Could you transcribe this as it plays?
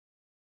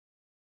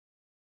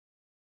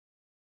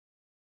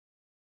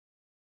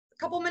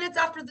couple minutes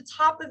after the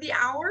top of the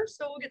hour,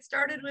 so we'll get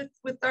started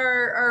with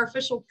our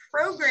official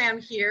program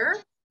here.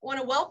 I want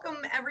to welcome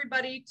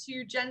everybody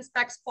to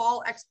GenSpec's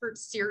Fall Expert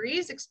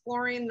Series,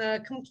 exploring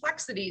the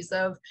complexities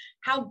of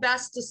how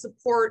best to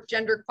support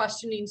gender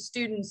questioning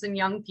students and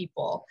young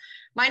people.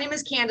 My name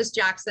is Candace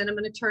Jackson. I'm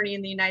an attorney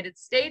in the United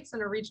States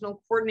and a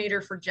regional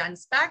coordinator for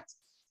GenSpec.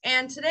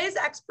 And today's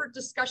expert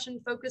discussion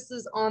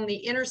focuses on the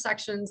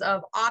intersections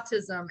of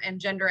autism and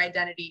gender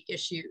identity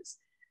issues.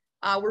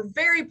 We're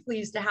very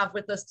pleased to have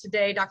with us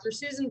today Dr.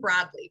 Susan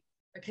Bradley,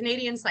 a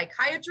Canadian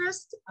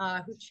psychiatrist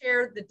who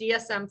chaired the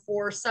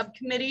DSM-4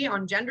 subcommittee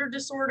on gender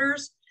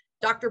disorders.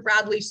 Dr.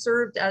 Bradley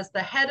served as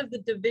the head of the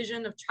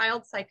Division of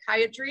Child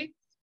Psychiatry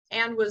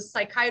and was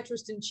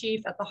psychiatrist in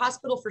chief at the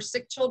Hospital for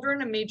Sick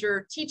Children, a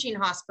major teaching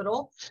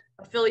hospital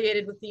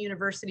affiliated with the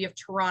University of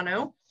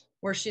Toronto,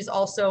 where she's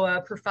also a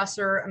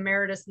professor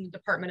emeritus in the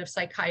Department of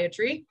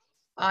Psychiatry.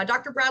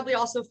 Dr. Bradley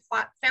also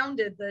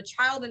founded the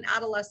Child and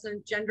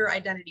Adolescent Gender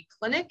Identity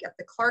Clinic at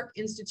the Clark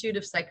Institute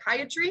of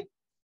Psychiatry.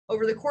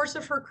 Over the course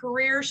of her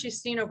career,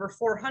 she's seen over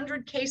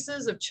 400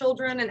 cases of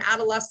children and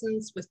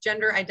adolescents with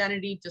gender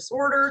identity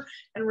disorder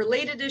and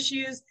related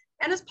issues,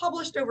 and has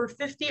published over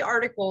 50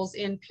 articles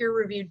in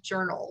peer-reviewed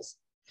journals.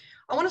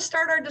 I want to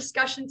start our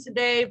discussion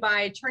today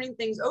by turning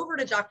things over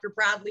to Dr.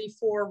 Bradley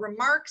for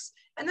remarks,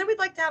 and then we'd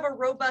like to have a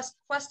robust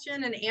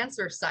question and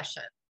answer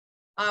session.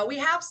 We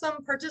have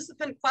some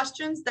participant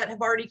questions that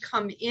have already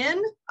come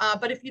in,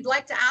 but if you'd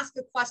like to ask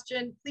a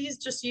question, please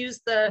just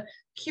use the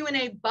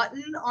Q&A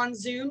button on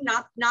Zoom,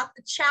 not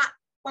the chat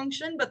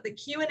function, but the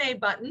Q&A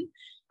button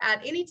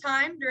at any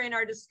time during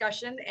our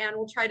discussion, and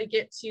we'll try to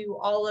get to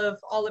all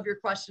of your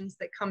questions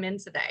that come in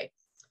today.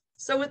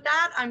 So with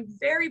that, I'm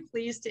very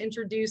pleased to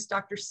introduce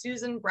Dr.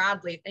 Susan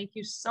Bradley. Thank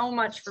you so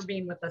much for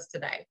being with us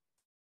today.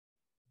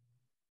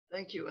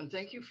 Thank you, and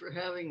thank you for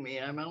having me.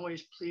 I'm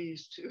always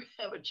pleased to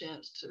have a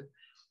chance to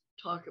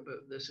talk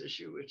about this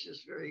issue, which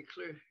is very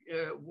clear,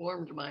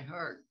 warmed my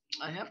heart.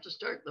 I have to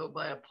start though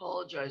by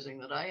apologizing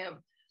that I have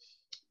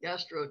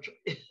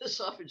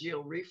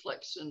gastroesophageal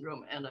reflex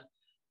syndrome, and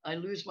I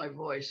lose my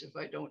voice if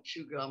I don't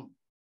chew gum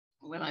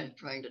when I'm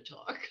trying to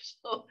talk.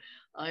 So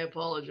I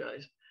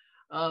apologize.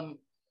 I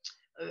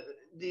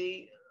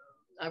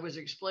was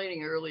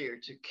explaining earlier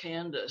to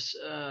Candace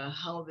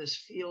how this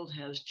field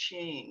has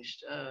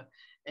changed,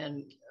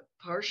 and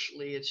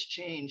partially it's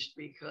changed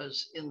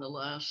because in the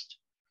last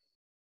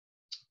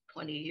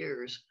 20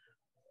 years,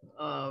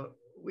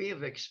 we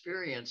have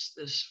experienced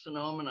this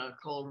phenomena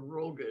called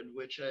ROGID,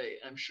 which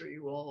I'm sure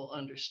you all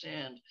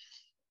understand,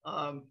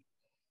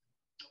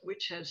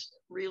 which has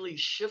really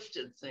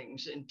shifted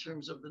things in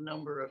terms of the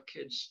number of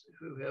kids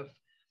who have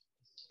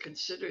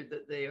considered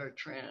that they are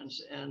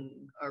trans and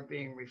are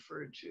being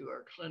referred to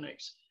our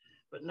clinics.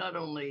 But not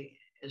only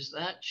is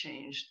that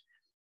changed,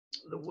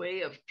 the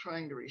way of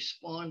trying to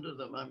respond to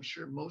them, I'm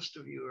sure most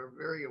of you are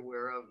very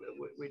aware of,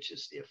 which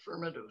is the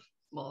affirmative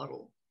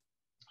model,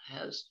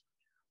 has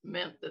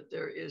meant that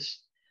there is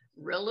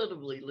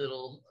relatively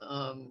little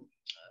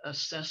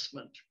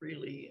assessment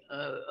really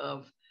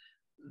of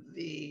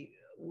the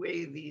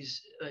way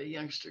these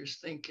youngsters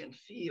think and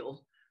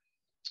feel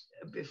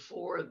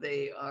before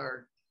they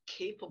are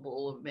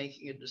capable of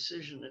making a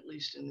decision, at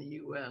least in the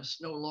US,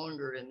 no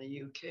longer in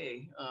the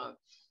UK,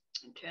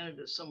 and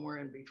Canada somewhere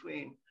in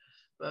between.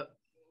 But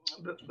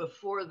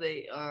before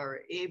they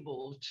are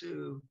able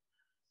to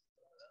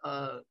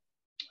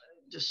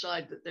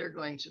decide that they're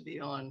going to be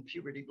on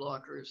puberty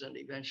blockers and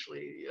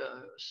eventually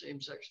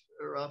same-sex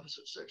or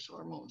opposite-sex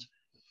hormones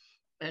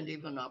and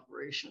even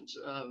operations.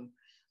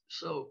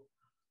 So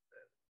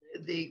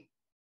the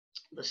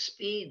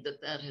speed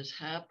that has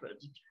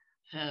happened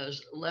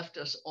has left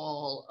us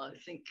all, I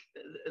think,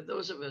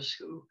 those of us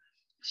who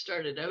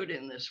started out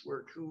in this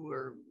work who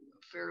were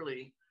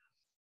fairly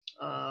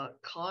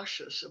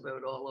cautious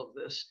about all of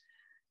this,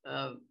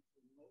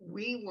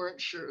 we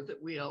weren't sure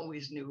that we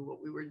always knew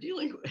what we were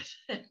dealing with.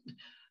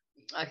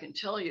 I can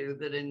tell you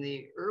that in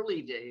the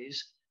early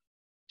days,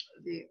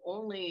 the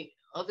only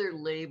other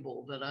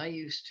label that I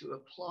used to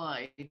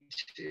apply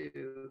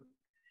to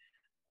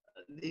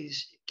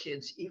these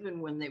kids,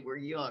 even when they were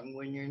young,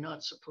 when you're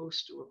not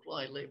supposed to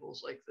apply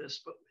labels like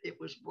this, but it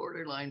was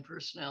borderline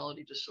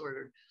personality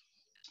disorder.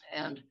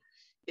 And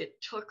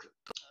it took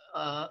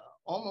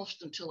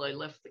almost until I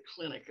left the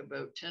clinic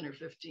about 10 or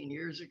 15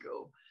 years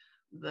ago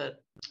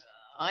that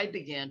I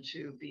began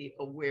to be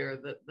aware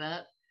that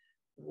that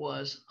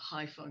was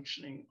high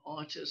functioning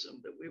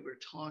autism that we were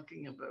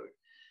talking about.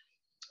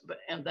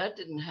 And that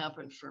didn't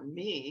happen for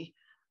me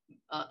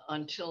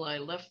until I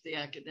left the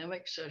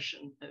academic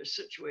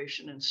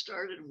situation and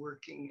started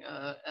working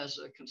as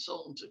a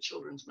consultant to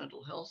children's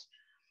mental health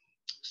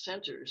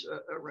centers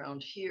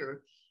around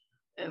here.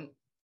 And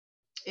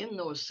in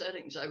those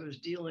settings, I was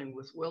dealing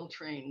with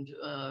well-trained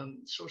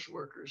social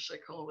workers,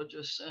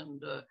 psychologists,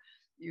 and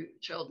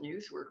child and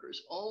youth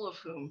workers, all of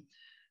whom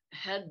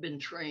had been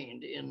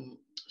trained in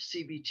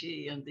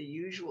CBT and the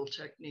usual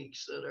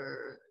techniques that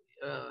are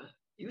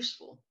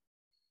useful.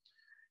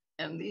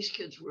 And these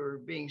kids were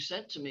being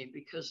sent to me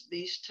because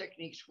these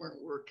techniques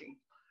weren't working.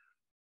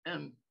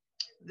 And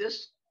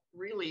this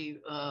really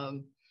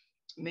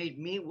made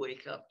me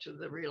wake up to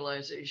the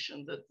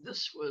realization that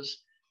this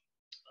was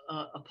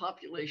a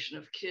population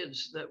of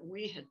kids that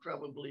we had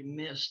probably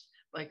missed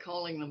by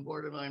calling them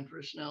borderline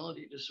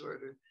personality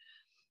disorder.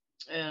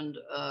 And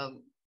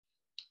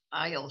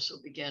I also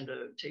began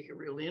to take a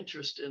real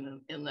interest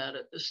in that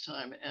at this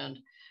time, and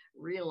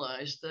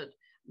realized that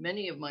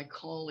many of my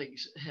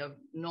colleagues have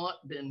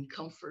not been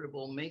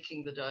comfortable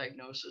making the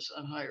diagnosis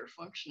on higher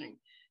functioning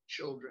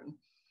children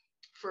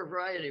for a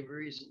variety of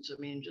reasons. I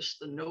mean, just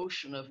the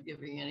notion of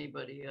giving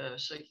anybody a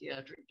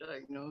psychiatric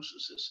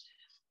diagnosis is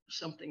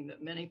something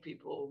that many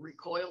people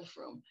recoil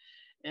from.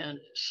 And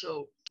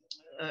so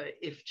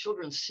if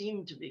children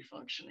seem to be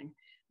functioning,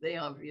 they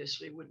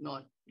obviously would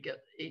not get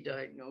a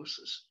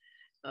diagnosis.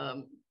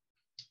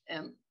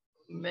 And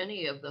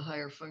many of the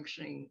higher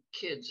functioning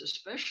kids,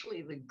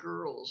 especially the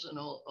girls, and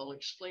I'll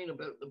explain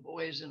about the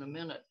boys in a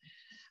minute,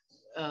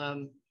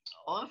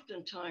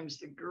 oftentimes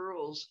the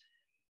girls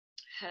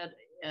had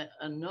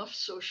enough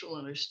social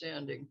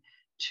understanding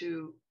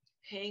to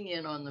hang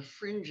in on the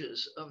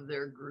fringes of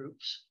their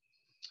groups.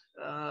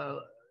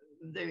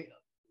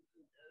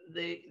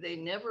 They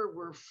never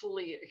were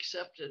fully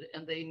accepted,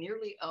 and they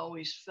nearly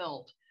always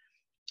felt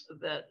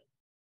that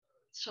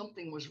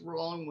something was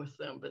wrong with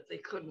them, but they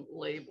couldn't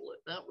label it.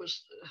 That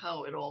was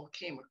how it all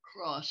came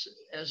across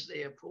as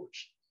they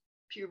approached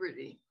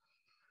puberty.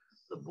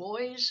 The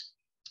boys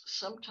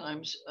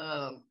sometimes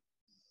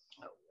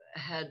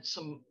had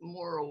some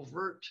more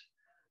overt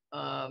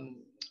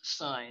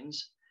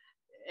signs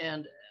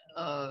and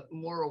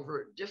more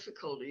overt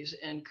difficulties,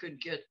 and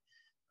could get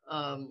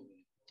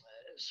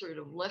sort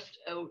of left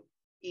out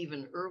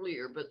even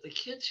earlier. But the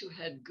kids who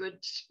had good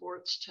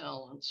sports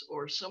talents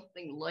or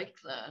something like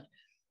that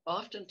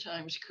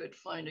oftentimes could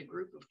find a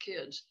group of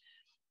kids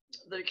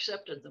that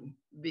accepted them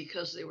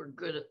because they were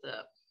good at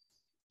that.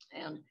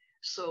 And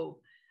so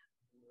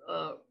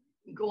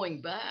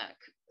going back,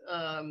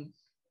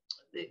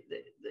 the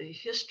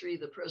history,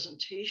 the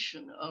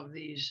presentation of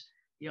these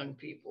young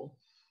people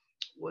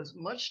was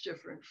much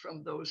different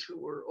from those who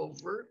were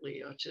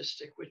overtly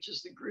autistic, which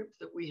is the group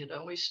that we had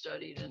always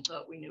studied and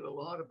thought we knew a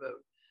lot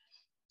about.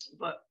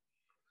 But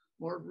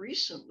more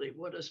recently,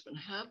 what has been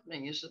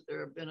happening is that there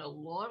have been a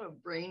lot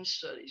of brain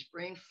studies,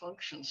 brain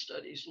function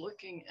studies,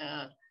 looking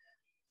at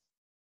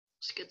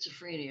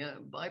schizophrenia,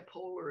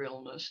 bipolar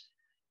illness,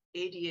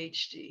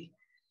 ADHD,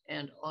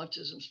 and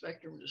autism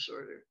spectrum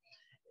disorder.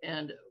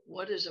 And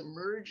what is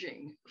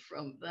emerging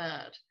from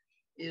that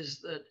is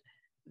that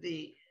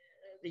the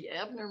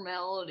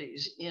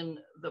abnormalities in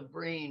the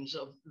brains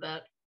of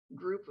that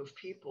group of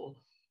people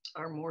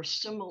are more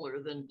similar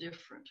than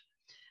different.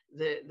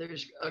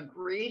 There's a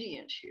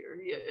gradient here.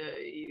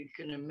 You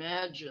can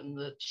imagine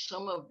that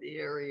some of the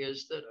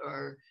areas that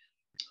are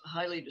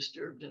highly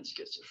disturbed in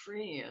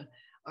schizophrenia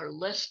are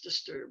less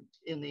disturbed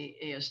in the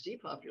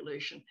ASD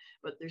population,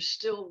 but there's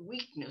still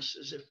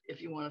weaknesses,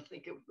 if you want to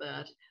think of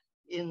that,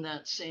 in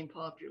that same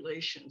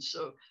population.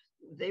 So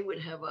they would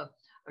have a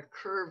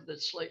curve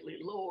that's slightly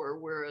lower,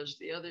 whereas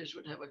the others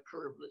would have a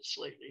curve that's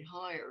slightly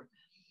higher.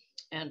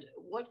 And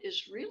what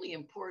is really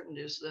important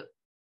is that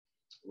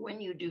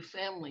when you do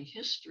family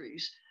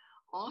histories,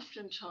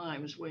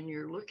 oftentimes when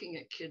you're looking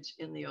at kids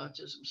in the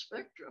autism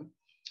spectrum,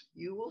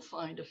 you will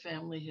find a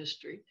family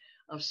history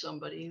of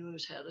somebody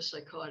who's had a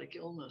psychotic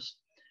illness.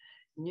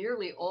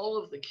 Nearly all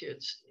of the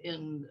kids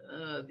in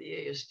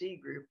the ASD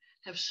group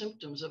have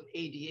symptoms of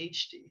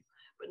ADHD,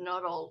 but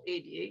not all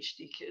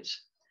ADHD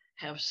kids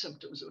have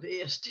symptoms of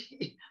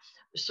ASD.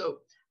 So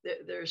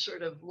there's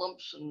sort of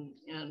lumps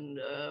and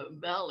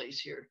valleys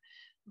here.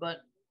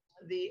 But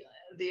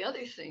the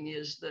other thing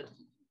is that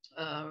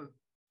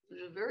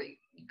there's a very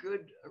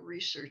good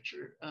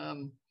researcher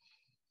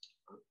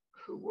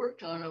who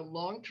worked on a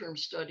long-term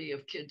study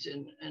of kids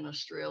in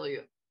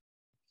Australia.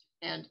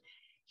 And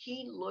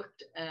he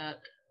looked at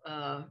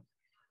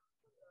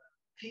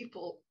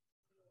people,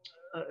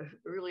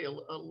 really a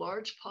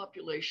large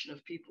population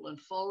of people, and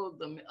followed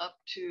them up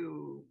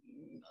to,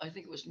 I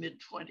think it was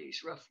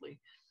mid-20s roughly.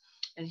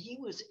 And he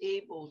was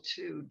able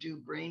to do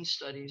brain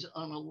studies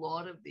on a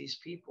lot of these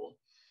people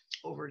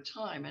over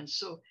time. And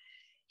so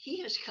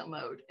he has come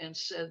out and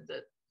said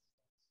that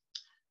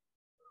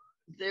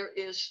there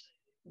is,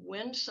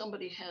 when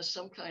somebody has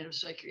some kind of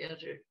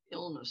psychiatric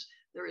illness,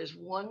 there is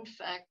one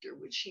factor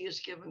which he has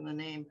given the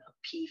name a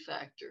P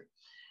factor.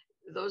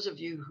 Those of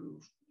you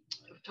who've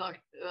talked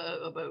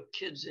about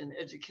kids in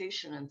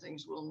education and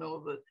things will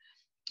know that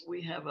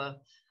we have a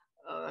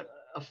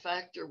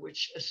factor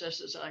which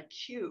assesses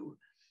IQ.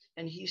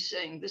 And he's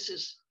saying this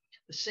is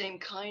the same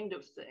kind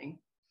of thing,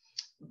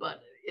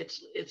 but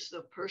it's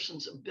the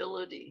person's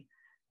ability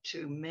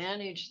to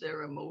manage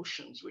their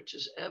emotions, which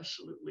is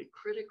absolutely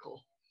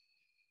critical.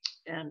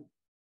 And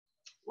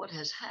what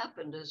has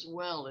happened as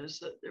well is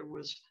that there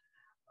was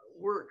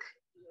work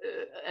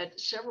at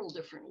several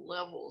different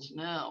levels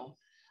now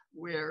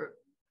where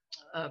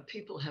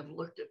people have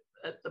looked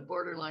at the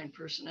borderline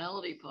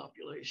personality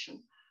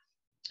population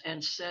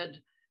and said,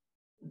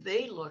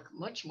 they look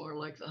much more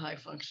like the high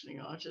functioning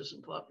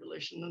autism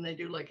population than they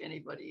do like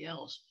anybody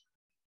else.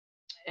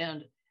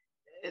 And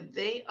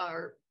they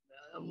are,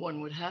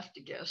 one would have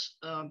to guess,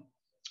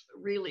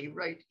 really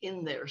right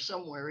in there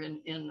somewhere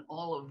in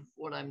all of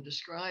what I'm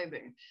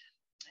describing,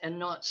 and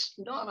not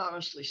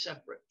honestly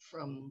separate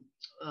from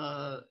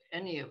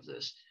any of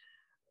this.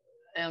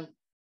 And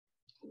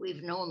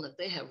we've known that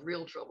they have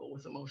real trouble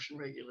with emotion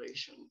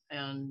regulation.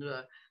 And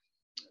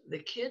the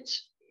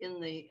kids in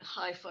the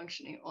high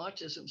functioning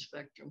autism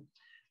spectrum,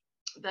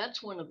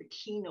 that's one of the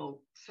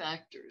keynote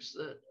factors,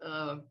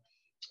 that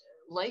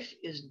life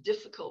is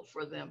difficult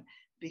for them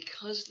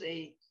because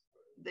they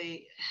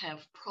have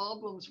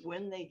problems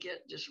when they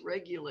get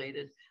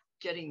dysregulated,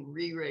 getting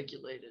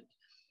re-regulated.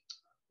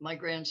 My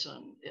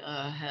grandson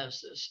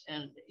has this,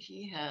 and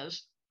he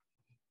has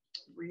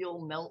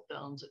real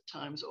meltdowns at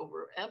times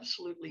over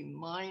absolutely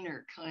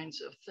minor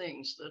kinds of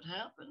things that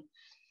happen.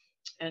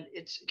 And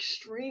it's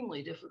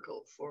extremely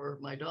difficult for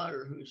my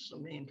daughter, who's the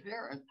main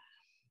parent,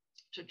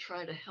 to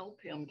try to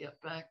help him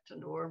get back to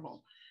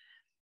normal.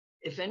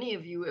 If any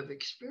of you have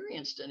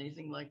experienced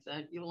anything like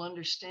that, you'll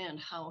understand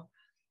how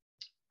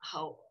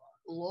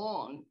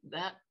long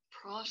that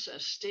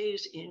process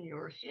stays in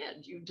your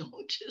head. You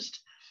don't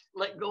just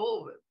let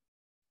go of it.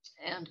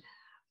 And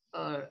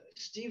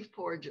Steve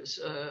Porges,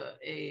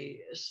 a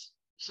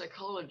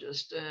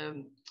psychologist,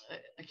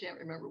 I can't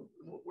remember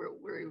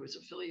where he was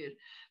affiliated,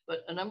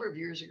 but a number of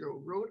years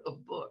ago wrote a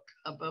book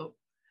about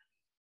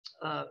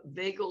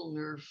vagal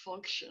nerve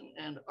function,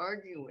 and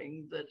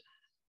arguing that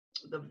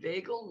the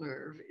vagal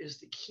nerve is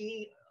the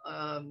key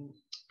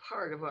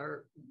part of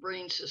our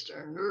brain system,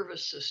 our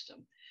nervous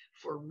system,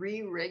 for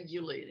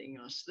re-regulating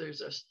us.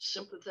 There's a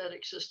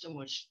sympathetic system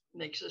which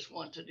makes us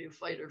want to do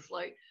fight or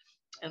flight,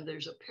 and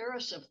there's a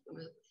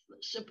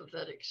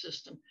parasympathetic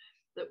system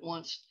that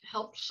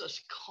helps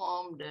us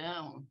calm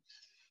down.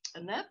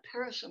 And that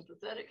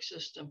parasympathetic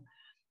system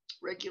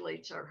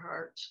regulates our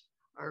hearts,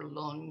 our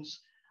lungs,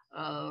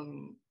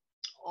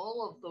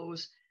 all of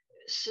those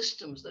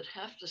systems that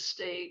have to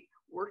stay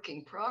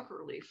working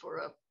properly for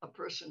a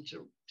person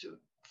to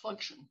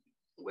function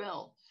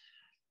well.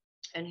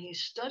 And he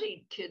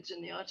studied kids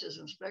in the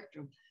autism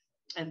spectrum,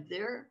 and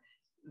their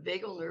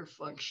vagal nerve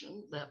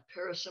function, that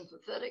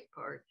parasympathetic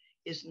part,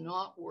 is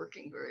not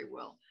working very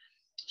well.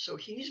 So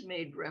he's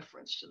made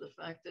reference to the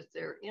fact that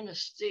they're in a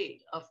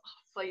state of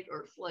fight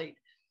or flight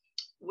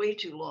way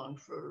too long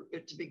for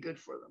it to be good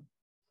for them.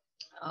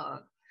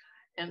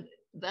 And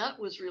that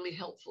was really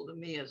helpful to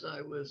me as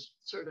I was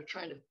sort of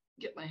trying to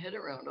get my head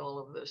around all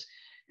of this.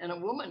 And a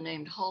woman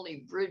named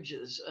Holly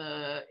Bridges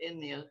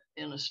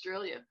in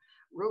Australia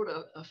wrote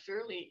a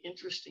fairly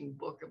interesting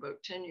book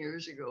about 10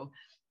 years ago.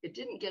 It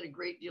didn't get a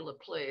great deal of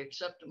play,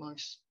 except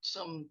amongst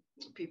some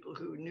people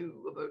who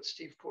knew about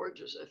Steve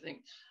Porges, I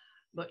think.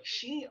 But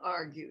she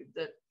argued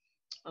that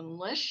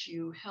unless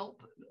you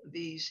help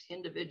these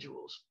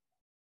individuals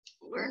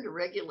learn to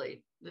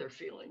regulate their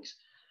feelings,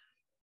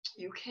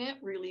 you can't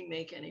really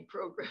make any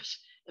progress.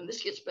 And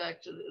this gets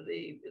back to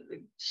the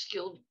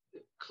skilled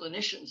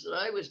clinicians that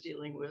I was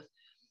dealing with,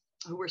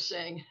 who were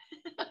saying,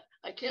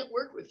 I can't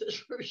work with this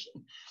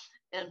person.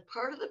 And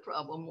part of the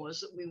problem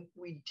was that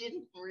we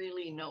didn't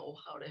really know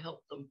how to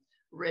help them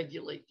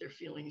regulate their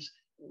feelings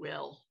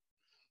well.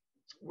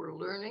 We're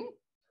learning,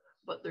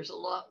 but there's a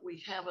lot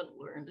we haven't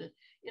learned. And,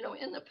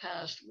 in the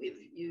past,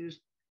 we've used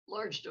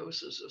large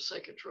doses of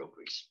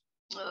psychotropics,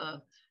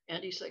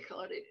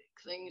 antipsychotic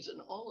things,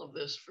 and all of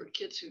this for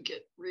kids who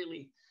get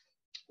really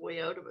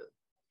way out of it.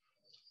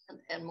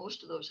 And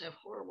most of those have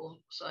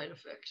horrible side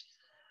effects.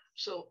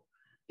 So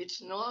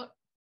it's not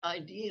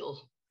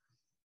ideal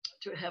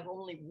to have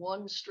only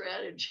one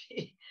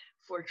strategy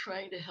for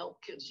trying to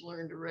help kids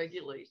learn to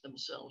regulate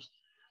themselves.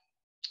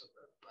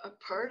 A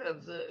part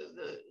of the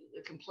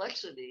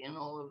complexity in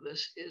all of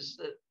this is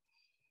that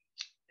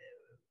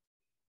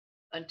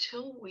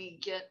until we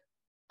get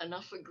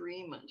enough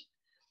agreement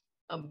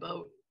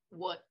about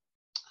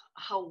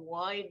how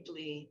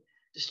widely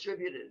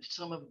distributed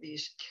some of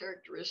these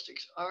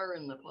characteristics are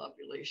in the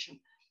population,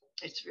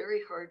 it's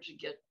very hard to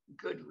get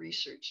good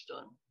research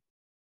done.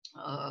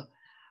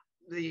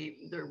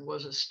 There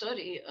was a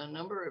study a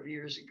number of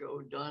years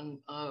ago done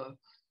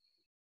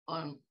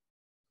on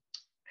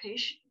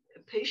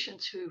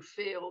patients who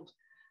failed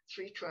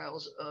 3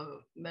 trials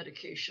of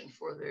medication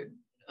for their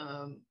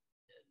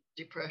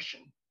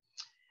depression.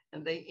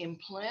 And they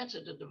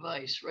implanted a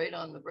device right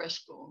on the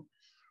breastbone.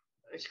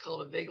 It's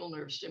called a vagal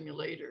nerve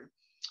stimulator.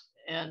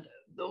 And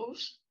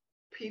those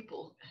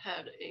people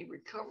had a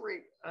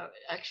recovery,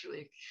 actually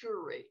a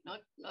cure rate,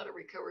 not a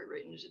recovery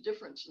rate. And there's a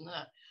difference in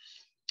that.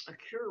 A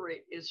cure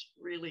rate is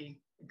really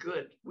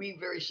good. We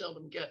very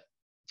seldom get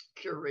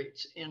cure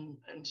rates in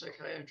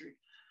psychiatry.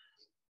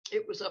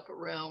 It was up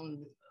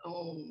around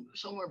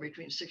somewhere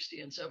between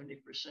 60 and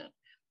 70%,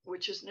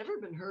 which has never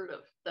been heard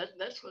of.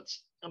 That's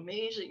what's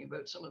amazing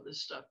about some of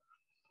this stuff.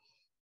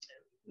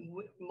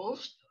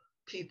 Most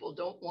people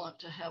don't want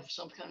to have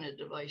some kind of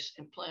device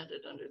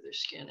implanted under their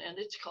skin, and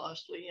it's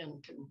costly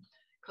and can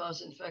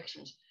cause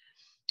infections.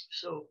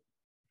 So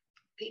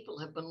people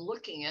have been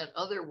looking at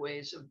other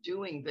ways of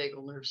doing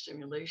vagal nerve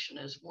stimulation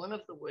as one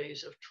of the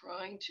ways of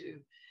trying to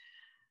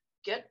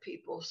get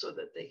people so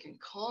that they can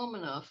calm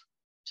enough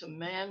to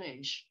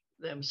manage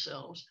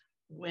themselves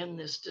when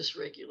this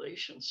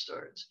dysregulation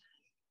starts.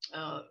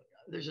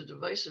 There's a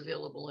device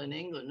available in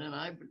England, and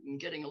I've been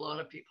getting a lot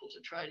of people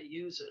to try to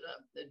use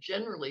it.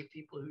 Generally,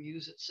 people who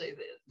use it say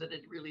that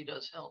it really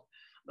does help,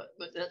 but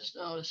that's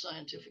not a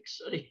scientific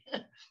study.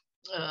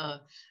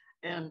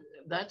 And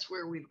that's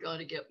where we've got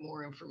to get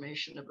more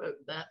information about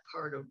that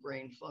part of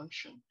brain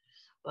function.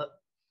 But,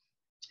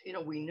 you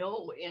know, we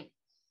know in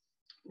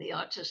the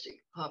autistic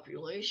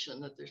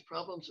population that there's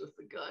problems with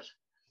the gut,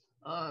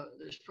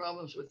 there's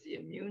problems with the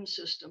immune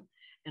system,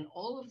 and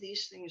all of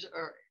these things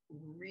are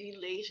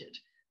related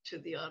to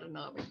the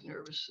autonomic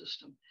nervous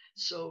system.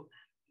 So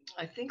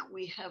I think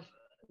we have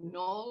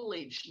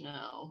knowledge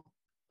now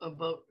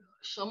about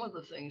some of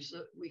the things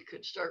that we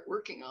could start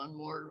working on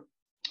more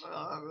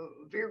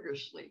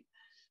vigorously.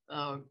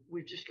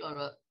 We've just got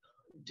to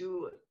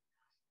do it.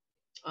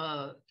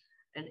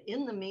 And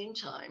in the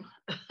meantime,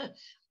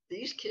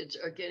 these kids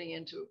are getting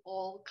into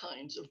all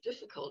kinds of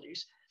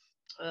difficulties.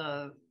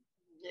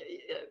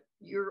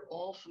 You're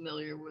all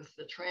familiar with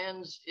the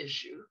trans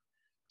issue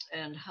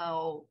and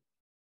how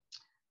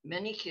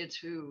many kids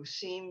who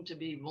seem to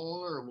be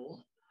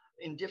vulnerable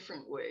in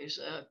different ways,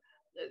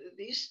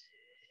 these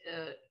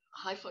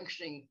high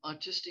functioning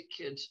autistic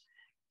kids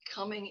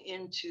coming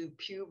into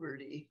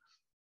puberty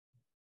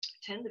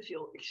tend to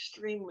feel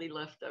extremely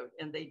left out,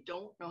 and they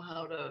don't know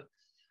how to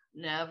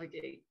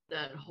navigate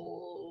that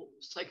whole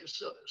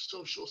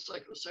psychosocial,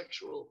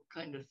 psychosexual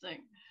kind of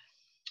thing.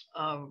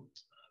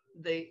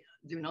 They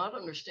do not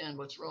understand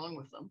what's wrong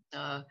with them.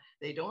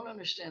 They don't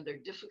understand their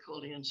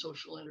difficulty in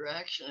social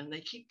interaction, and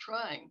they keep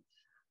trying,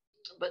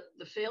 but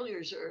the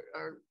failures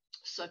are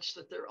such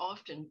that they're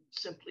often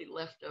simply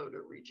left out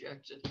or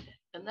rejected.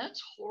 And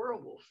that's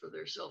horrible for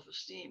their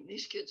self-esteem.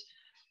 These kids,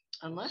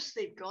 unless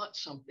they've got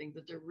something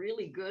that they're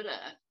really good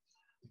at,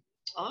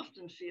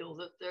 often feel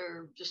that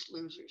they're just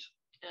losers.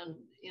 And,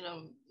 you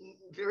know,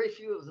 very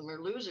few of them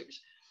are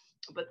losers,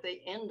 but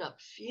they end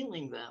up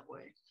feeling that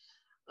way.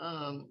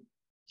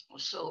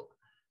 So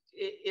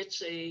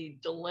it's a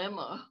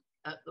dilemma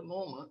at the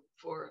moment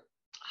for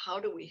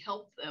how do we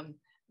help them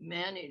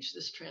manage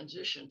this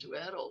transition to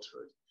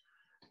adulthood.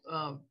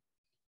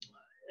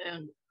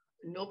 And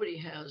nobody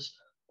has,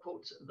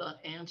 quotes, the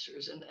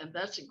answers. And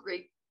that's a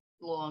great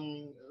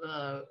long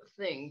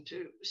thing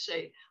to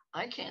say,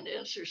 I can't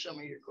answer some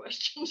of your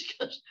questions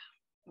because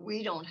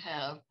we don't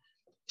have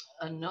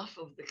enough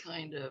of the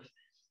kind of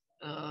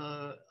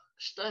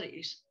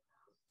studies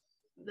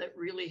that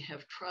really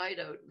have tried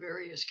out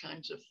various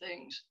kinds of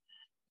things.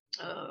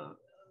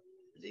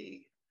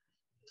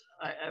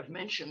 I've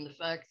mentioned the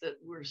fact that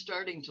we're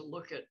starting to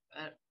look at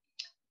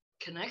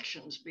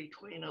connections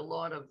between a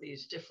lot of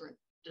these different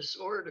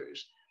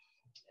disorders.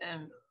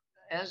 And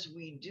as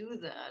we do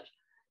that,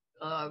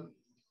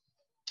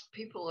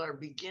 people are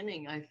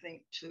beginning, I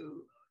think,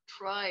 to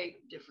try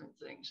different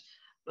things.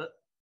 But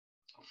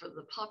for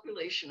the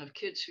population of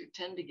kids who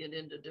tend to get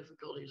into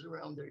difficulties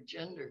around their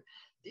gender,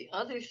 the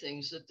other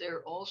things that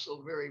they're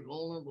also very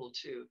vulnerable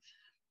to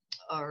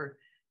are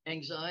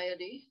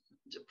anxiety,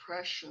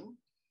 depression,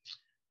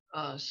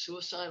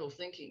 suicidal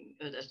thinking.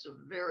 That's a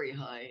very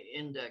high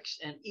index.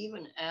 And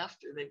even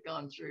after they've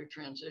gone through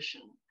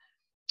transition.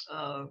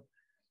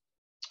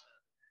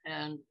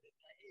 And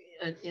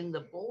in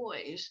the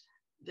boys,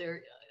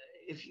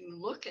 if you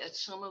look at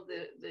some of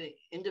the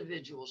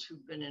individuals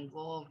who've been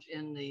involved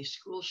in the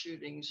school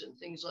shootings and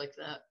things like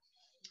that,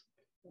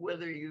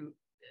 whether you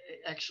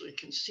actually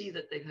can see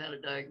that they've had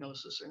a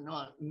diagnosis or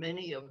not,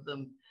 many of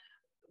them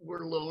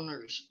were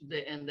loners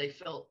and they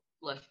felt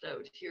left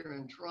out. Here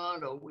in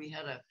Toronto, we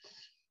had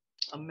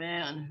a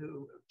man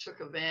who took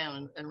a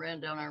van and ran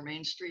down our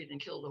main street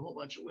and killed a whole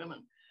bunch of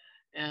women.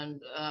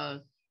 And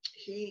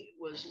he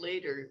was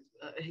later,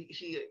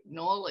 he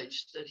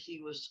acknowledged that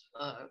he was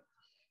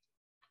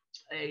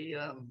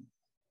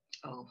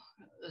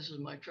this is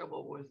my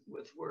trouble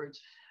with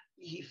words.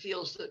 He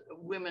feels that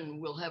women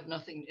will have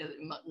nothing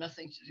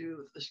to do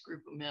with this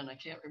group of men. I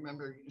can't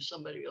remember,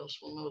 somebody else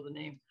will know the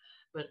name,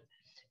 but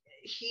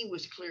he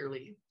was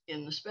clearly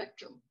in the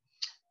spectrum.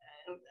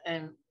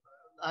 And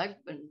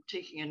I've been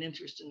taking an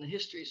interest in the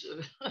histories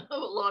of a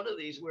lot of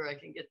these where I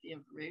can get the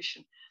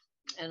information.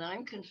 And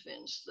I'm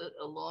convinced that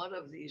a lot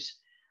of these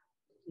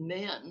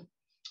men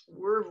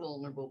were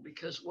vulnerable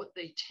because what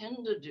they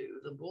tend to do,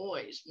 the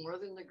boys more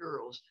than the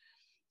girls,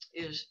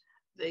 is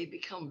they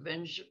become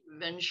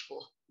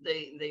vengeful.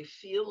 They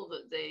feel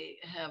that they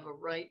have a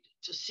right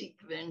to seek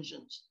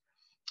vengeance.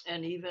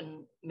 And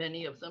even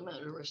many of them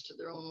at a risk to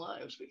their own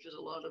lives because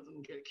a lot of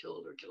them get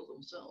killed or kill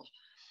themselves.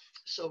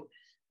 So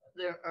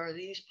there are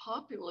these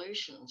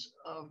populations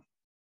of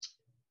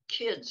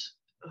kids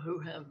who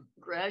have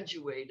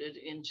graduated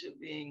into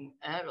being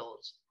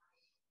adults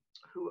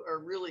who are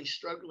really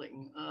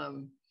struggling.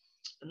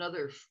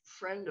 Another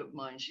friend of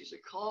mine, she's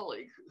a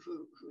colleague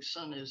whose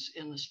son is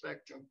in the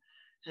spectrum,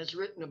 has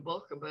written a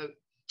book about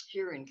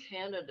here in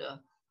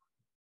Canada,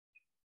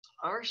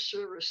 our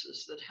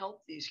services that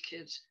help these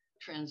kids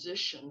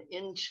transition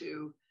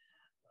into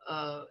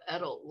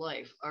adult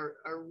life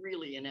are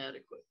really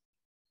inadequate.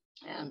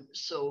 And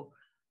so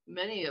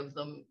many of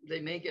them, they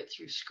may get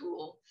through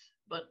school,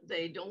 but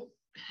they don't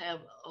have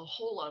a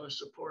whole lot of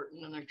support,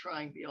 and then they're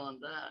trying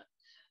beyond that.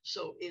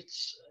 So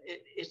it's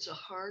a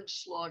hard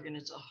slog, and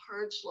it's a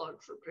hard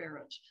slog for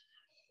parents.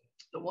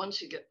 The ones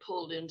who get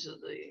pulled into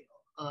the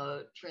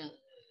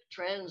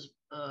trans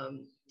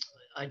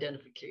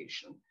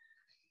identification,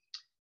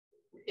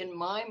 in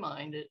my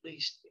mind at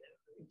least,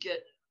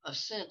 get a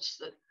sense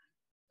that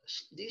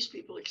these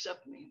people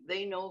accept me.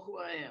 They know who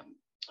I am.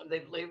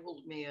 They've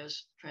labeled me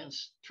as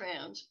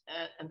trans,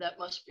 and that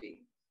must be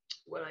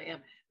what I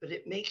am. But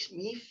it makes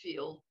me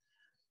feel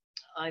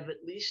I've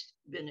at least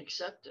been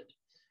accepted.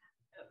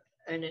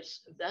 And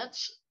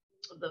that's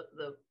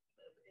the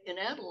in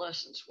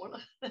adolescence, one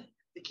of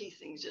the key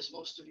things, as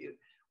most of you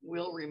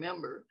will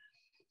remember,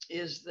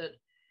 is that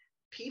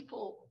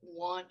people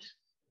want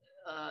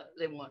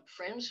they want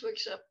friends who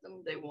accept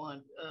them. They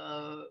want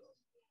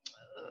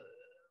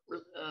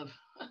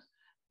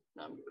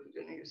I'm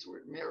going to use the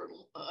word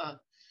marital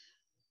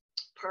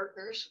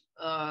partners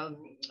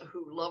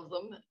who love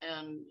them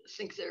and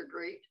think they're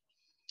great.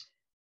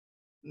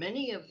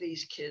 Many of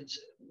these kids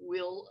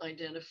will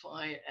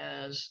identify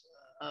as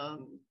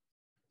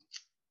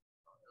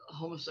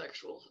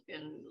homosexual,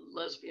 in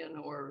lesbian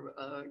or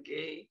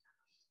gay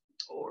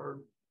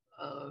or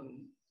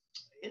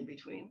in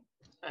between.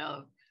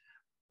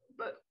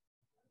 But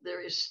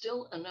there is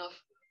still enough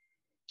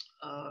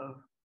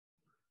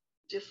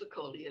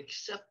difficulty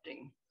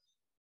accepting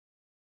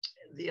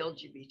the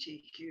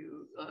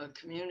LGBTQ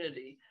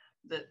community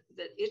that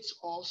it's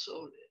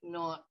also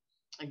not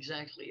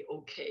exactly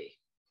okay.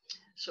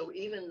 So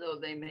even though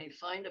they may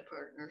find a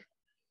partner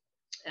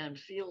and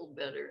feel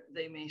better,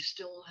 they may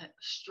still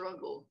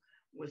struggle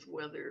with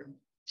whether,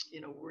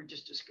 we're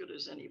just as good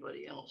as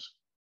anybody else.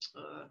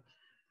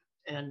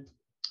 And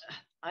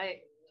I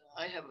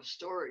have a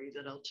story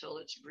that I'll tell.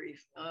 It's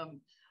brief.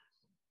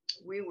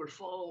 We were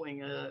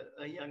following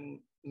a young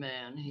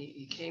man.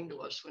 He came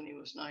to us when he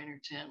was 9 or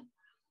 10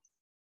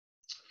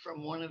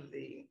 from one of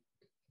the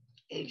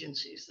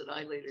agencies that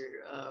I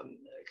later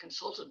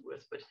consulted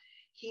with. But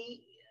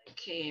he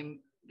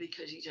came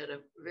because he'd had a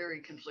very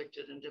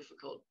conflicted and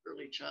difficult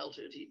early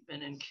childhood. He'd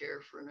been in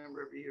care for a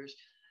number of years.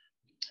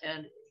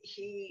 And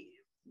he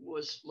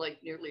was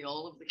like nearly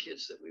all of the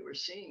kids that we were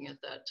seeing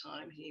at that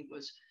time. He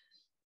was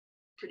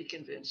pretty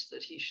convinced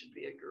that he should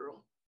be a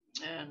girl.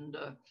 And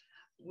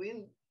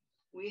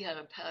we had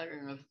a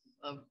pattern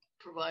of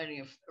providing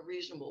a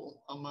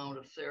reasonable amount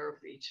of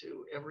therapy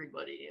to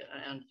everybody.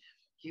 And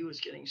he was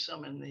getting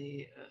some in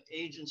the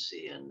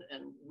agency, and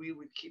we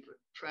would keep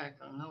a track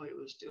on how he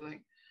was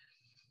doing.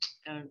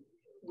 And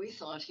we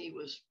thought he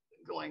was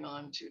going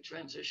on to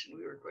transition.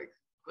 We were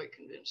quite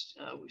convinced.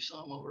 We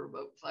saw him over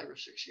about 5 or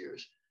 6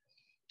 years.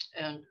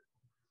 And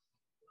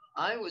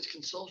I was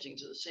consulting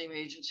to the same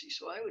agency,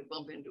 so I would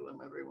bump into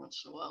him every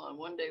once in a while. And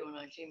one day when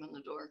I came in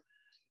the door,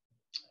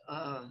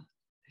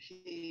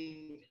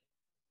 he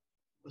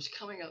was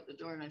coming out the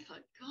door, and I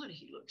thought, God,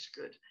 he looks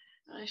good.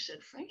 And I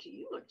said, Frankie,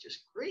 you look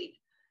just great.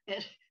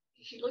 And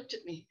he looked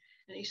at me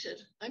and he said,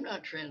 I'm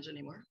not trans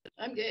anymore.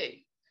 I'm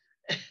gay.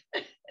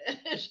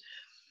 And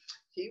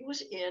he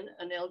was in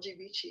an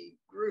LGBT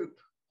group,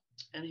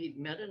 and he'd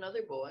met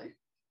another boy,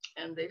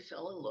 and they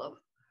fell in love,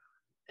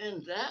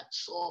 and that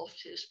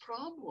solved his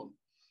problem.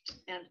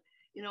 And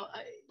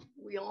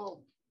we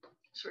all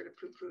sort of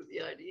poo-poo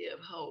the idea of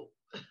how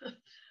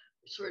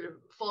sort of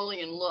falling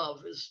in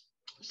love is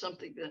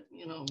something that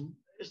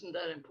isn't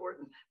that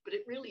important, but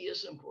it really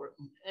is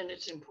important, and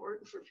it's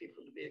important for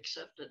people to be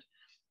accepted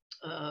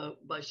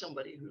by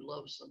somebody who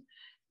loves them.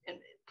 And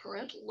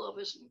parental love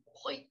isn't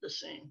quite the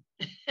same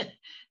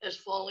as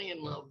falling in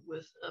love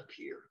with a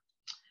peer.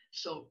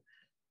 So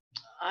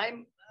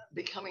I'm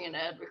becoming an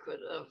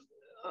advocate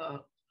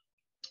of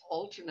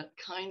alternate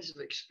kinds of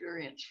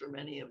experience for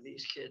many of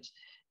these kids.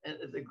 And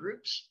the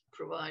groups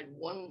provide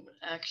one,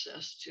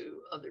 access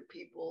to other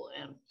people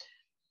and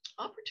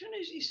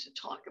opportunities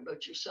to talk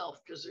about yourself,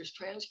 because there's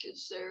trans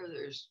kids there,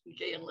 there's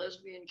gay and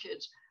lesbian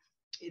kids.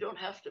 You don't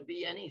have to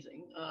be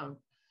anything,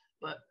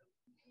 but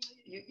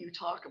you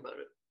talk about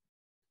it.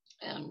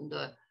 And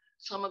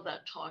some of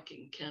that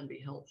talking can be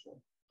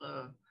helpful.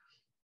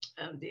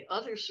 And the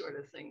other sort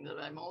of thing that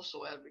I'm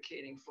also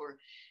advocating for,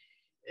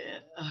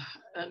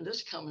 and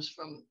this comes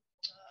from,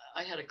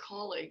 I had a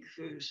colleague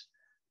whose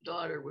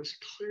daughter was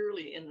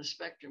clearly in the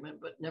spectrum,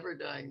 but never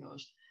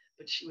diagnosed,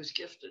 but she was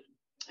gifted,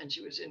 and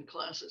she was in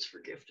classes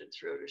for gifted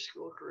throughout her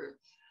school career.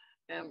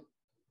 And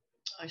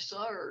I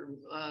saw her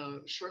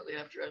shortly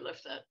after I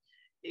left that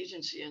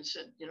agency and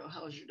said,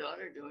 how's your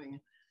daughter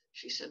doing?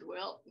 She said,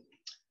 well,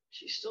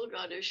 she's still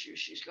got issues.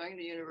 She's going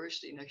to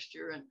university next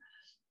year,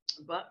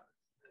 but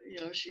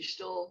she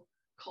still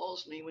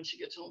calls me when she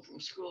gets home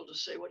from school to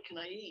say, what can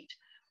I eat?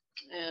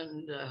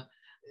 And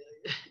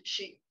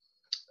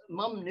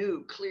Mom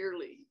knew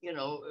clearly,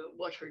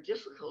 what her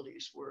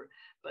difficulties were,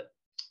 but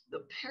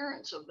the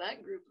parents of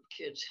that group of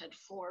kids had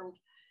formed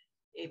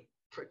a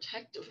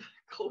protective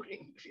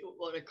coating, if you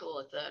want to call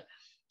it that.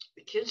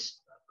 The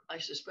kids, I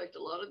suspect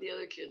a lot of the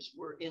other kids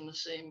were in the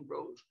same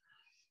grove,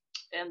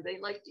 and they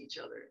liked each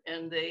other,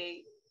 and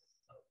they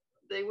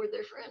were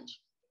their friends.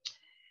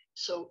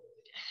 So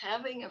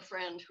having a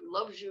friend who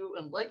loves you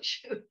and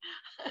likes you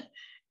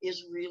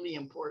is really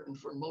important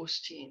for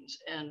most teens.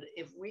 And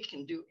if we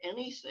can do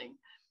anything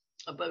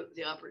about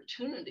the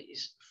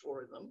opportunities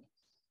for them,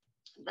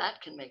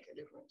 that can make a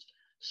difference.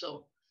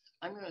 So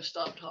I'm going to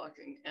stop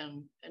talking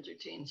and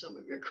entertain some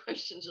of your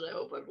questions, and I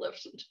hope I've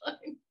left some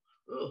time.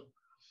 Oh,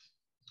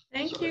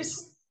 thank sorry. you.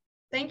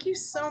 Thank you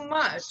so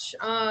much.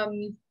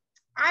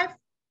 I've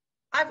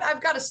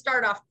got a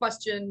start off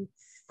question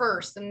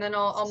first, and then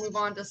I'll move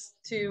on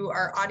to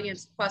our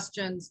audience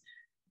questions.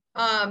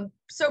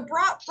 So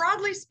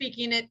broadly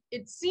speaking,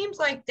 it seems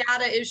like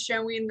data is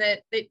showing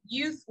that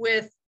youth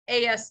with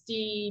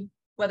ASD,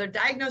 whether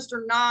diagnosed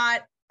or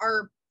not,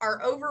 are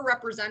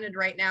overrepresented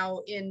right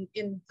now in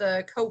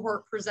the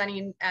cohort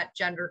presenting at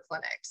gender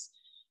clinics.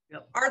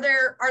 Yep. Are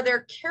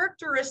there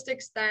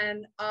characteristics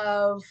then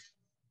of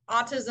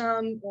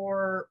autism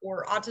or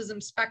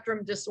autism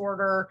spectrum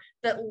disorder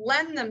that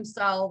lend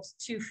themselves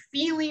to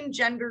feeling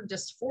gender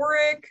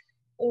dysphoric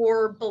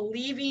or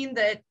believing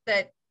that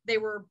they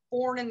were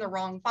born in the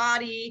wrong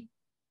body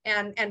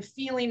and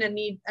feeling a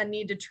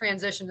need to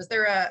transition? Is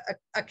there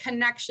a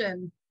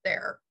connection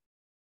there?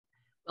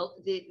 Well,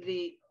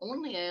 the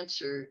only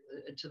answer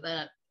to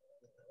that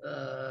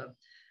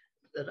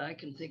that I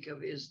can think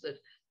of is that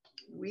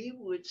we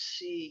would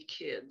see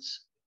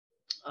kids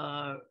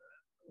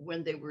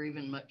when they were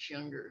even much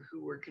younger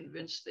who were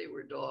convinced they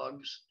were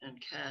dogs and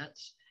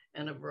cats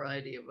and a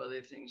variety of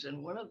other things.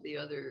 And one of the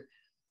other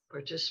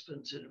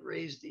participants had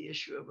raised the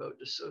issue about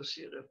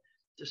dissociative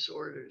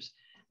disorders.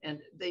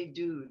 And they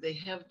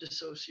have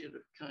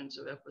dissociative kinds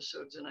of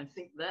episodes. And I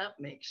think that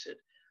makes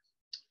it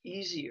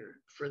easier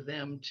for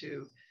them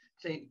to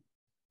think,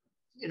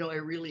 you know, I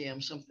really am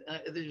something,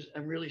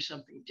 I'm really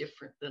something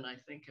different than I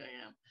think I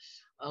am.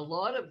 A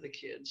lot of the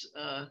kids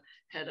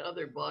had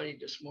other body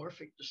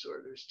dysmorphic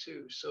disorders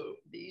too. So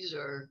these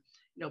are,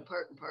 you know,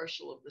 part and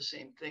parcel of the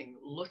same thing,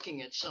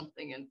 looking at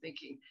something and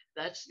thinking,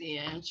 that's the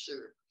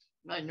answer.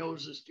 My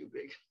nose is too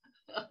big.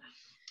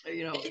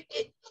 You know,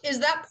 is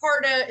that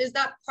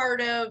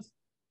part of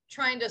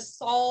trying to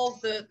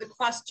solve the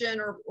question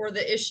or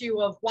the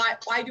issue of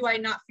why do I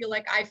not feel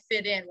like I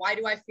fit in? Why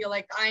do I feel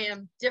like I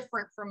am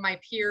different from my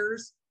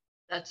peers?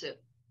 That's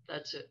it.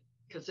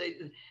 Because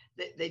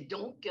they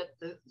don't get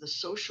the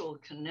social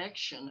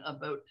connection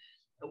about.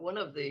 One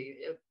of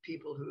the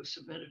people who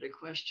submitted a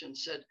question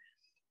said,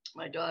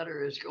 my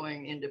daughter is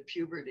going into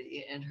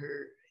puberty and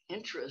her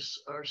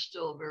interests are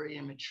still very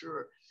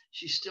immature.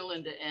 She's still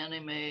into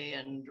anime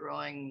and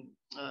drawing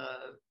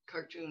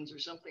cartoons or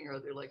something or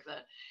other like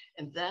that.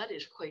 And that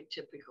is quite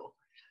typical.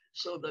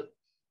 So that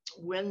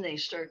when they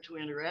start to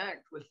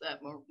interact with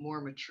that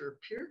more mature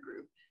peer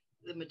group,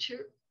 the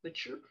mature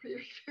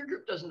peer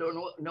group doesn't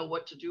know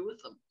what to do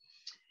with them.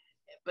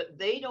 But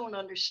they don't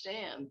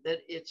understand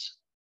that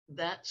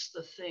that's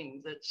the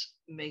thing that's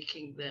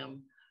making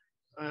them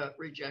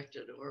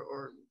rejected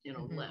or you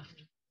know,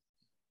 left.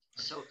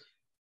 So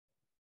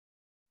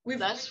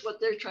that's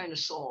what they're trying to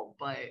solve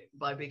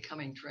by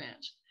becoming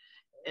trans.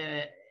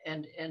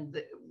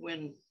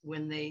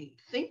 When they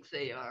think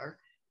they are,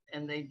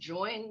 and they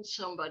join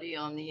somebody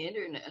on the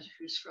internet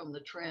who's from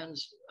the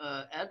trans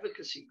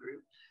advocacy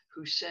group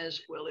who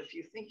says, well, if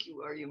you think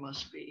you are, you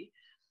must be.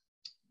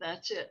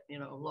 That's it, you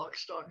know, lock,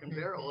 stock, and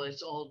barrel,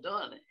 it's all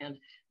done. And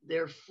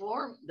their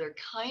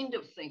kind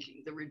of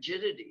thinking, the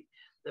rigidity,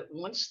 that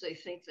once they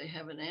think they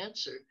have an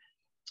answer,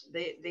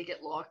 they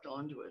get locked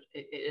onto it.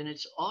 And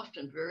it's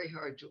often very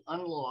hard to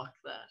unlock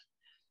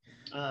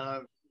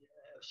that.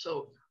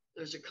 So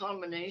there's a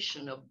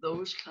combination of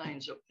those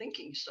kinds of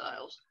thinking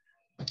styles,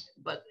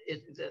 but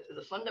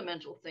the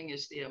fundamental thing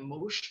is the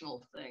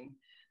emotional thing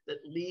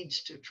that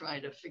leads to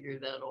trying to figure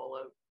that all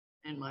out,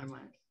 in my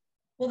mind.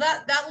 Well,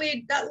 that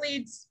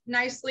leads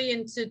nicely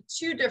into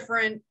two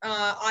different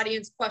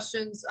audience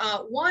questions.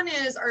 One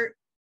is,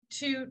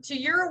 to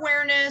your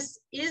awareness,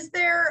 is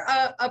there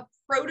a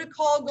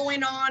protocol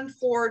going on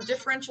for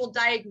differential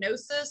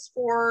diagnosis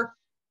for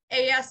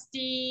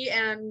ASD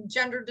and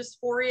gender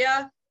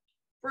dysphoria,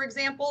 for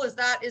example? Is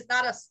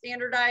that a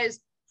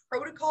standardized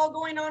protocol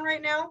going on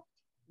right now?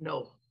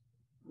 No.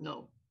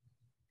 You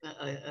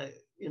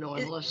know,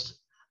 unless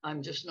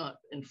I'm just not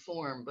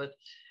informed, but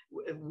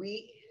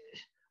we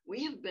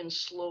have been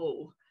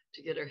slow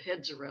to get our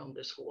heads around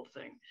this whole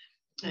thing.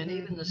 And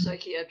even the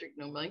psychiatric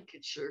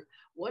nomenclature,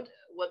 what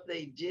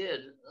they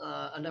did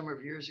a number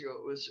of years ago,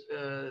 it was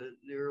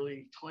the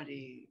early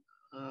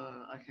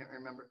I can't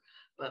remember,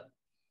 but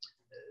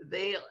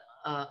they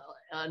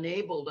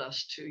enabled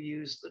us to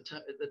use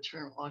the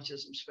term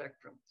autism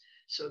spectrum.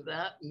 So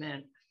that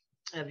meant,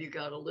 have you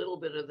got a little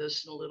bit of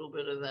this and a little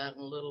bit of that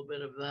and a little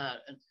bit of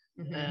that?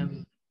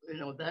 And you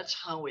know, that's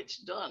how it's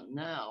done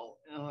now.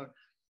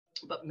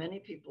 But many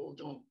people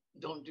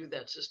don't do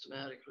that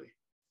systematically.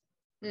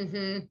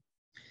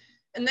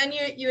 And then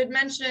you had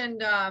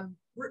mentioned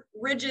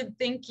rigid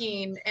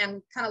thinking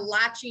and kind of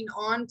latching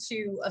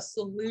onto a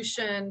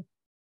solution,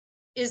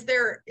 is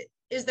there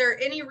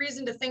any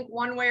reason to think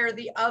one way or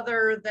the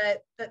other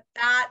that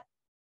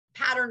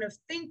pattern of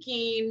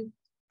thinking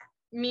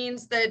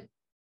means that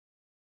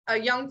a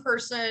young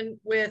person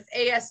with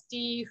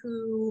ASD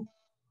who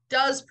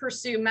does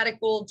pursue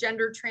medical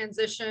gender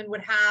transition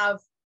would have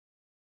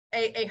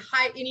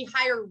any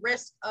higher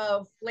risk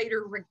of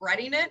later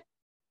regretting it?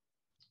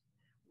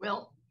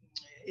 Well,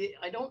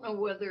 I don't know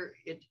whether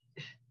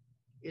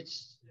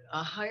it's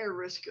a higher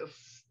risk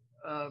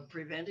of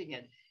preventing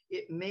it.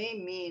 It may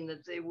mean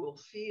that they will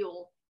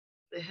feel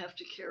they have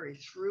to carry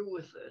through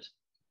with it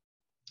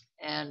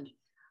and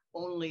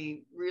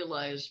only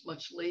realize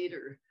much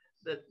later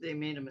that they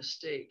made a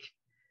mistake.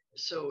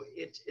 So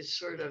it's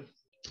sort of,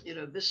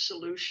 this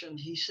solution,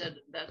 he said,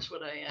 that's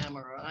what I am,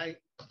 or I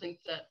think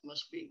that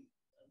must be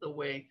the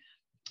way.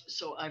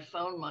 So I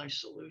found my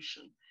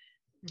solution.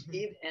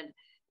 Mm-hmm. And,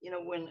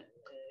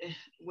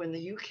 when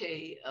the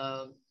UK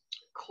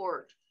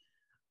court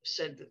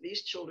said that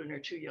these children are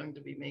too young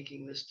to be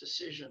making this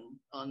decision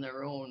on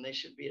their own, they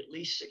should be at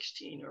least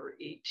 16 or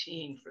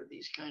 18 for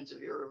these kinds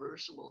of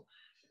irreversible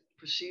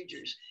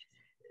procedures,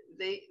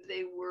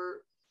 they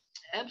were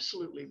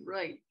absolutely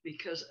right,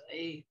 because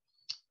a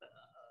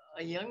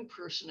young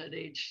person at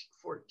age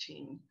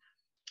 14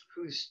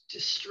 who's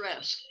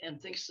distressed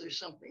and thinks there's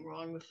something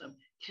wrong with them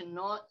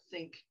cannot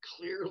think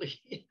clearly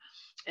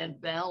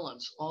and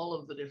balance all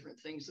of the different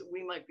things that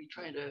we might be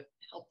trying to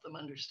help them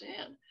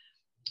understand.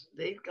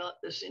 They've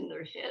got this in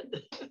their head.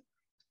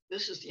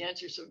 This is the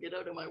answer, so get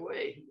out of my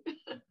way.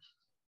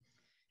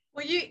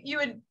 Well, you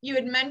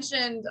had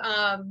mentioned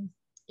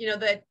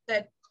that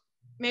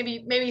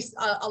maybe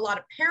a lot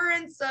of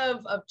parents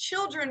of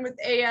children with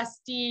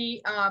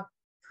ASD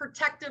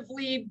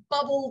protectively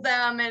bubble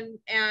them and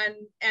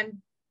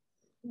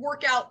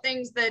work out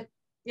things that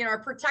are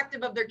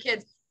protective of their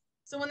kids.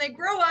 So when they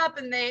grow up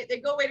and they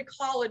go away to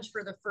college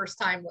for the first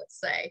time, let's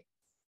say,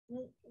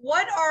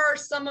 what are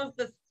some of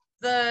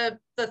the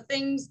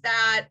things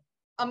that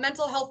a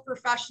mental health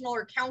professional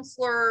or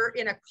counselor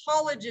in a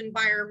college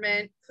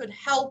environment could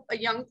help a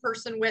young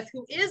person with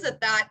who is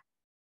at that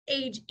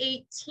age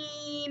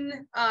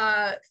 18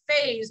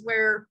 phase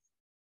where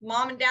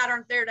mom and dad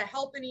aren't there to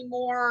help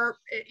anymore,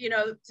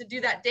 to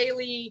do that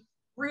daily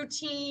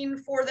routine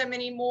for them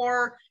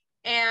anymore,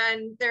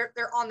 and they're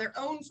on their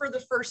own for the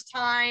first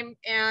time,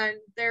 and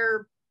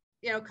they're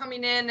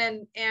coming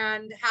in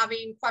and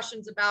having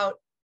questions about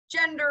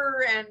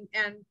gender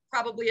and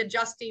probably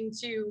adjusting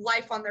to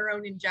life on their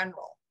own in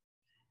general?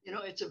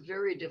 It's a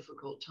very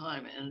difficult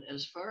time, and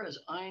as far as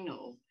I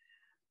know,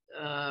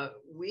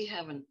 we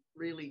haven't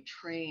really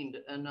trained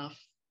enough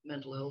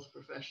mental health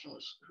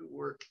professionals who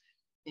work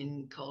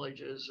in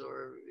colleges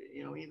or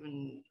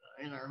even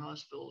in our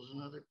hospitals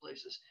and other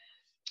places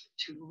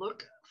to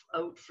look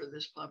out for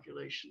this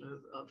population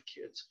of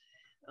kids.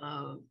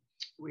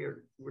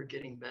 We're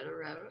getting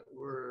better at it.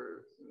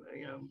 We're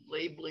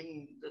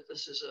labeling that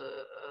this is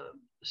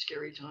a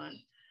scary time.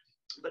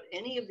 But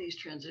any of these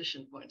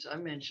transition points I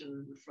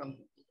mentioned, from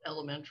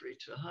elementary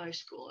to high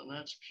school, and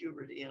that's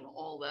puberty and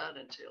all that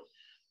entails.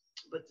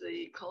 But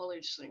the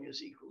college thing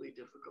is equally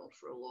difficult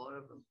for a lot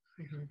of them.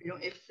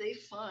 Mm-hmm. If they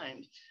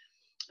find,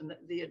 and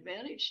the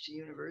advantage to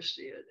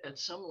university at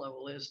some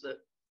level is that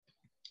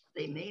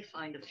they may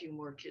find a few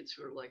more kids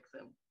who are like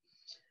them,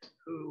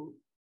 who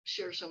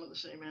share some of the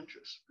same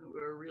interests, who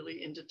are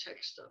really into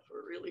tech stuff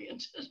or really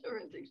into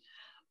different things.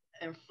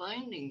 And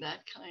finding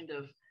that kind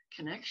of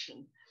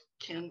connection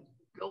can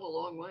go a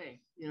long way,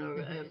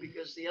 mm-hmm.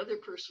 Because the other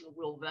person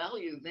will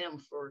value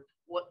them for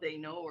what they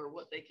know or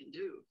what they can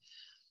do.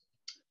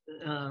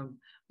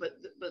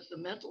 But the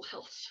mental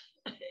health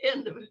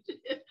end of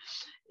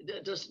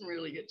it doesn't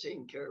really get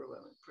taken care of,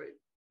 I'm afraid.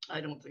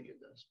 I don't think it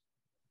does.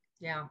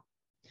 Yeah.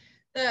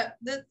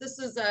 This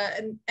is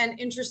an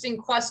interesting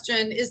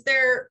question. Is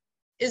there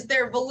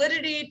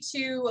validity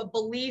to a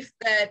belief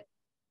that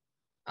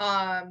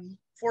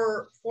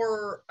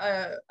for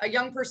a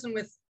young person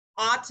with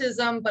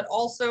autism, but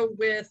also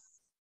with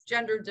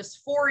gender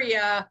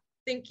dysphoria,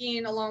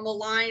 thinking along the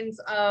lines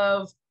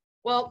of,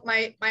 well,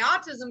 my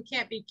autism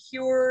can't be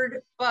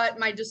cured, but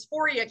my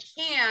dysphoria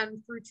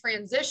can through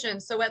transition.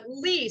 So at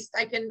least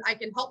I can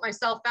help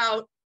myself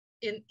out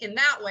in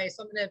that way.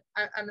 So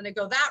I'm gonna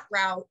go that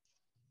route.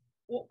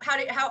 Well,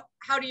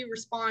 how do you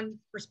respond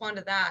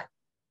to that?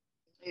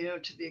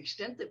 To the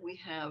extent that we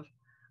have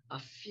a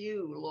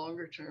few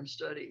longer term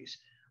studies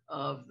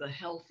of the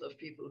health of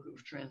people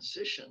who've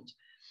transitioned,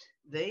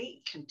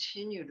 they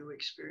continue to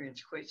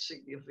experience quite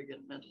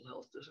significant mental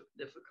health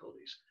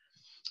difficulties.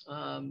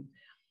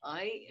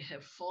 I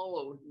have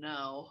followed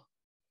now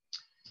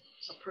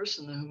a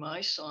person whom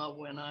I saw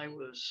when I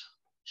was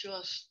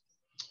just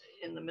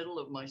in the middle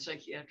of my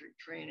psychiatric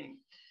training.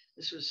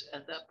 This was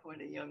at that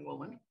point a young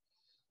woman,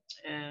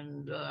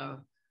 and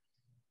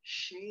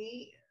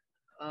she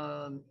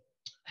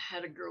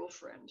had a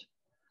girlfriend,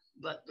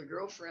 but the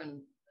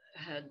girlfriend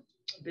had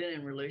been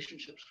in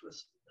relationships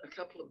with a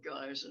couple of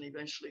guys and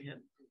eventually had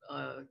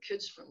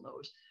kids from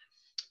those.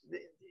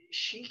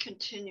 she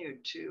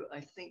continued to,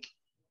 I think,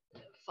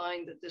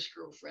 find that this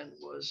girlfriend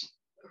was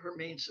her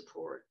main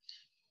support.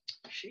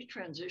 She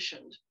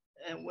transitioned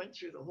and went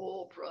through the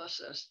whole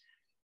process,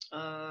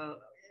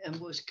 and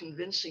was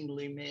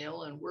convincingly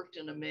male and worked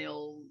in a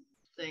male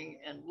thing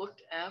and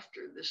looked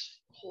after this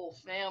whole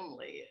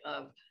family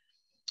of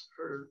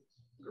her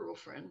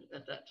girlfriend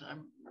at that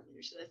time.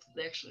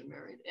 They actually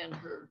married, and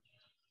her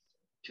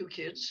two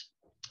kids,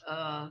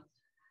 and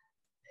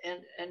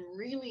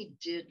really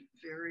did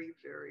very,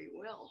 very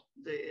well.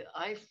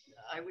 I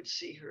would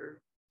see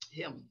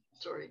him.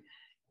 Sorry.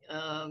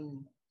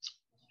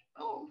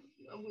 Oh,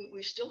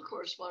 we still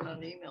correspond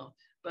on email,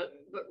 but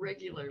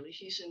regularly.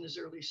 He's in his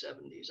early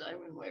 70s.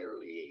 I'm in my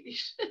early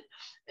 80s,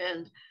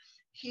 and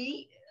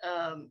he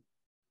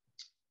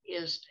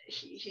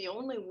he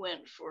only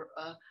went for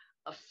a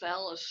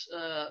phallus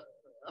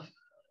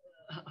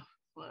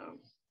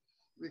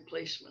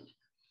replacement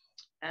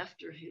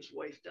after his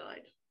wife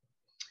died.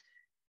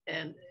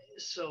 And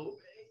so,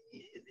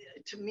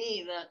 to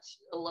me, that's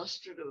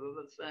illustrative of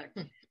the fact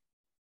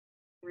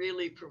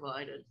really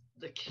provided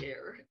the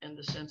care and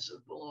the sense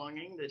of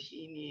belonging that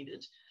he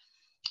needed.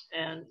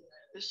 And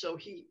so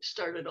he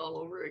started all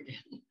over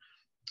again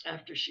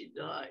after she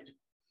died,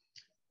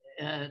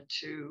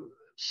 to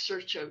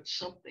search out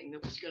something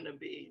that was going to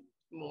be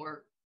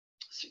more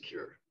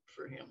secure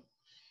for him.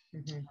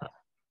 Mm-hmm.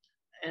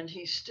 And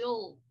he's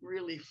still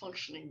really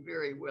functioning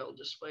very well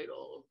despite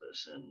all of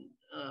this. And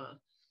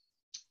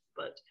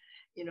but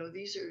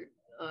these are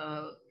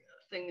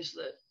things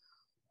that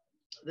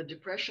the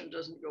depression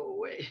doesn't go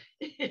away.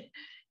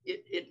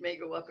 It may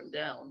go up and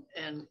down,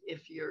 and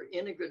if you're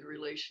in a good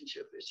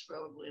relationship, it's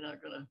probably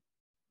not going to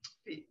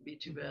be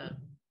too bad.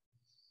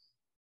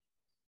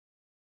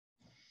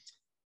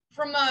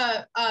 From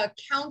a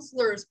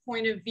counselor's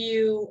point of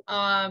view,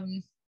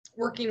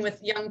 working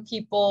with young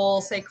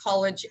people, say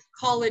college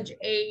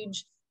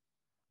age,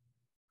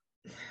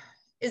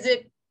 is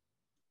it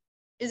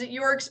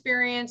your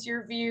experience,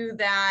 your view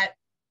that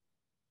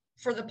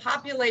for the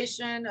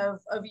population of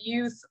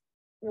youth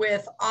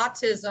with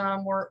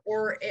autism or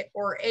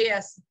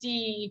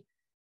ASD,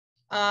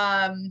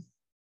 that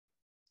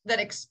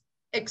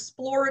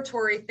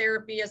exploratory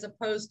therapy as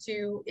opposed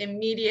to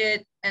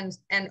immediate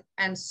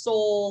and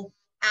sole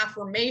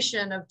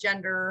affirmation of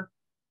gender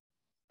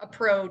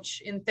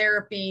approach in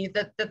therapy,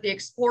 that the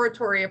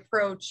exploratory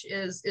approach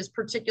is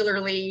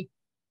particularly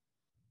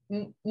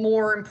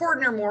more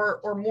important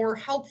or more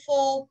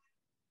helpful?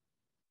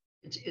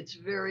 It's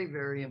very,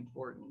 very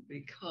important,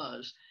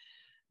 because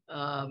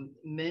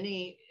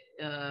many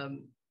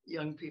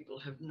young people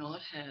have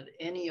not had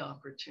any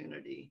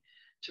opportunity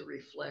to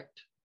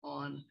reflect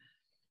on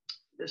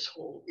this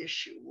whole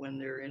issue when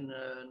they're in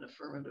an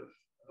affirmative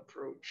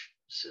approach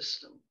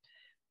system.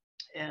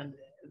 And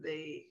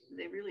they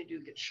really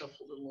do get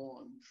shuffled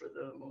along for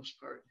the most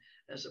part,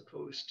 as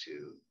opposed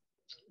to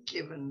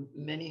given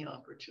many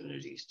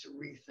opportunities to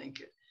rethink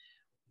it.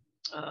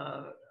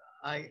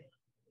 I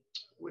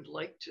would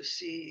like to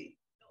see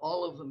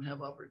all of them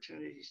have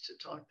opportunities to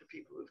talk to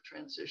people who've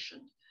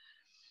transitioned.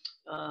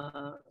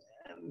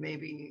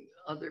 Maybe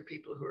other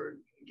people who are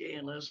gay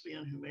and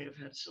lesbian who may have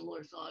had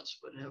similar thoughts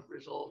but have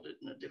resolved it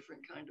in a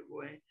different kind of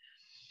way.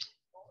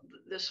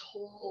 This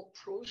whole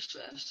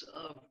process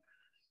of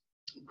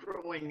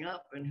growing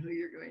up and who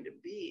you're going to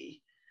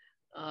be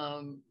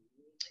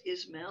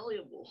is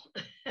malleable.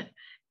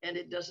 And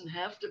it doesn't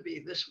have to be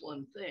this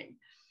one thing,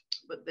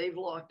 but they've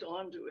locked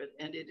onto it,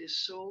 and it is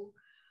so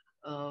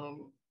I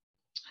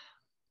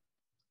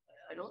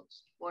don't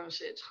want to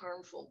say it's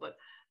harmful, but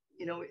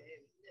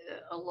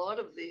a lot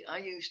of I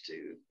used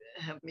to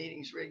have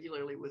meetings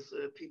regularly with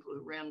the people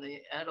who ran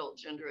the adult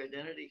gender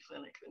identity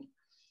clinic, and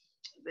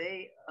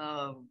they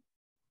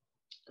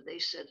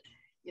said,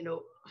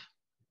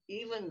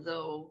 even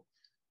though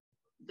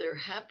they're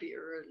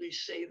happier, or at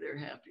least say they're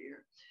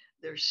happier,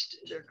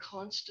 they're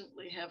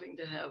constantly having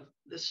to have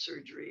this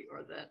surgery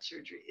or that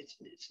surgery.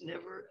 It's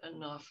never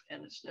enough,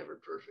 and it's never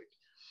perfect.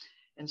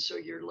 And so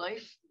your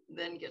life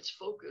then gets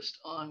focused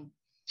on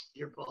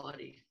your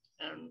body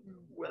and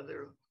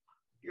whether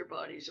your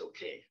body's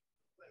okay,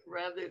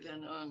 rather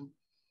than on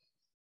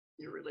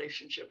your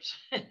relationships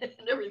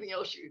and everything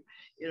else you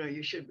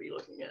should be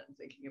looking at and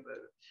thinking about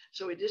it.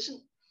 So it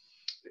isn't.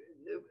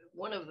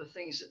 One of the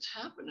things that's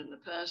happened in the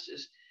past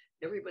is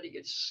everybody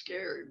gets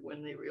scared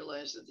when they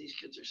realize that these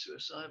kids are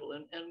suicidal,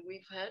 and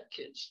we've had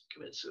kids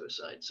commit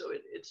suicide, so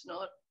it's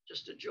not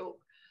just a joke.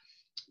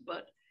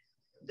 But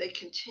they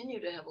continue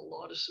to have a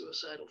lot of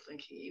suicidal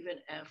thinking even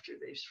after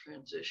they've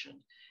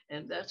transitioned,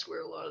 and that's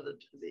where a lot of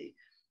the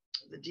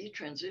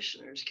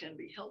detransitioners can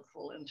be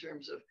helpful in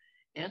terms of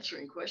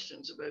answering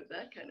questions about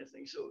that kind of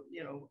thing. So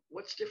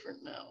what's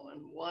different now,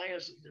 and why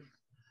is it different?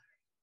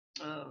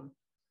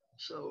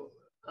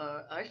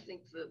 I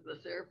think that the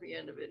therapy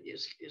end of it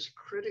is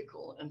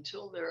critical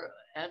until they're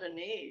at an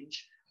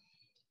age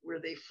where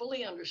they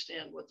fully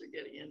understand what they're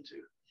getting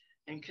into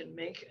and can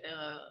make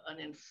an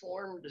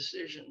informed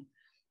decision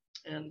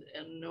and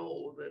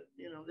know that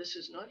this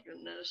is not going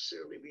to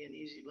necessarily be an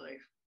easy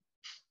life.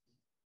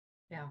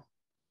 Yeah.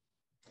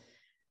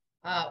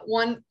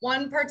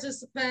 One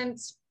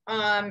participant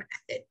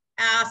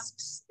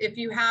asks if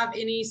you have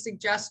any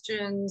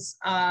suggestions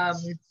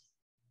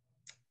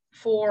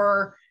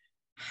for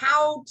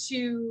how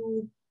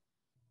to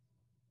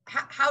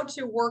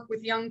work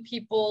with young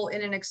people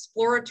in an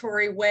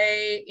exploratory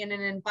way in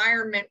an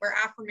environment where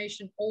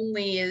affirmation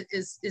only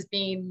is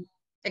being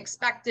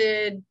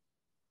expected,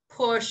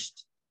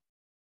 pushed.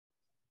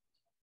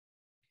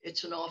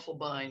 It's an awful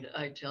bind,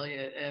 I tell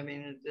you. I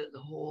mean, the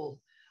whole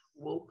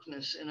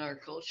wokeness in our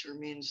culture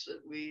means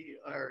that we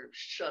are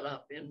shut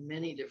up in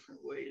many different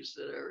ways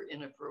that are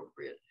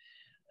inappropriate.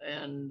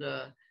 And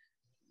I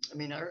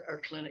mean,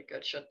 our clinic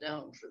got shut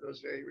down for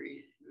those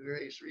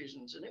various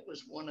reasons. And it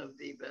was one of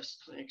the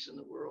best clinics in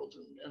the world.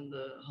 And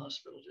the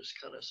hospital just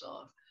cut us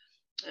off.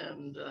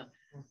 And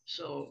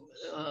so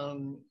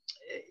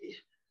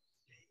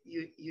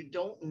you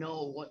don't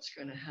know what's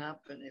going to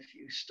happen if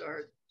you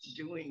start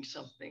doing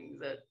something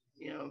that,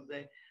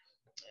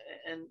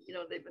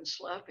 they've been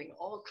slapping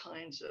all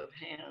kinds of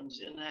hands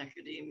in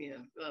academia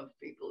of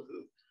people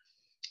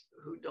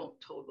who don't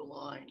toe the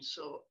line.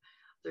 So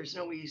there's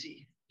no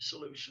easy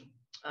solution.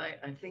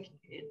 I think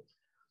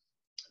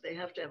they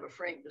have to have a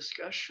frank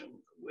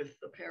discussion with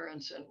the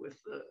parents and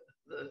with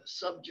the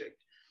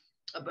subject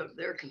about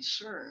their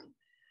concern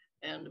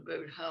and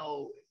about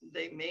how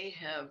they may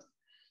have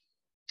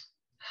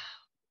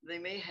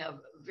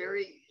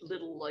very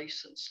little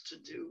license to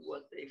do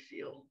what they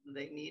feel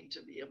they need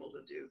to be able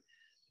to do.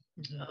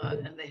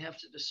 And they have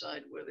to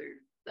decide whether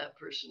that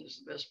person is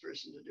the best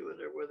person to do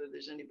it or whether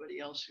there's anybody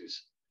else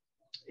who's,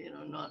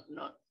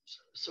 not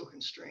so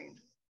constrained.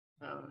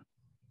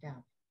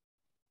 Yeah.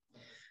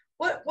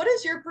 What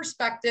is your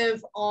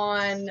perspective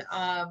on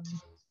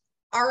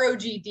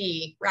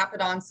ROGD,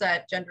 rapid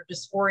onset gender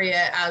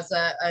dysphoria, as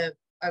a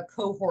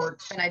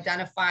cohort and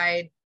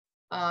identified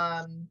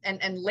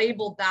and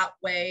labeled that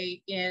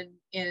way in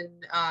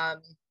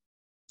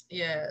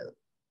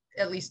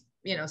at least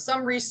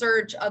some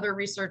research, other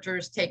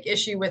researchers take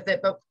issue with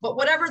it, but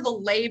whatever the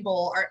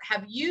label,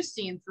 have you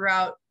seen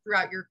throughout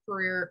your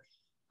career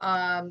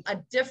a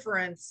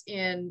difference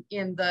in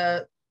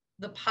the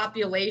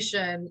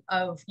population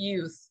of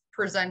youth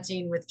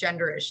presenting with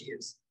gender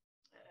issues?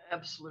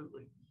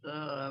 Absolutely.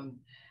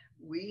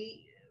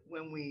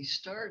 When we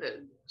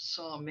started,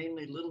 saw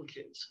mainly little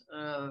kids,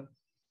 and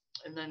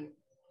then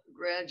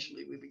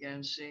gradually we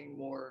began seeing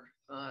more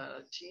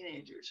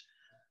teenagers,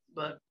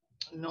 but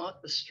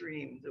not the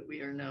stream that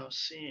we are now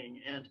seeing.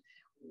 And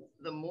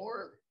the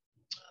more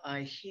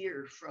I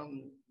hear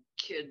from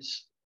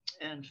kids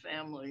and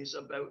families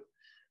about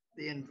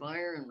the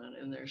environment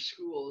in their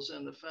schools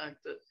and the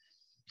fact that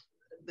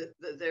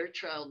their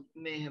child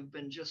may have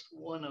been just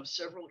one of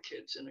several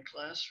kids in a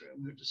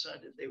classroom who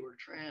decided they were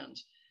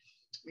trans.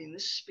 I mean,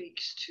 this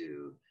speaks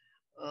to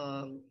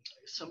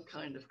some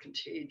kind of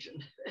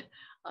contagion.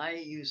 I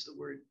use the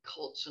word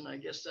cults, and I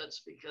guess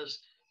that's because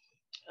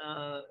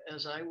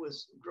as I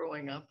was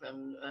growing up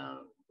and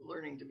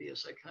learning to be a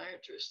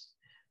psychiatrist,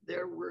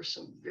 there were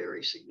some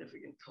very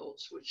significant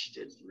cults which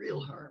did real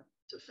harm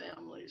to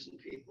families and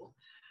people.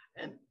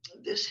 And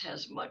this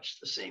has much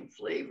the same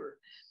flavor,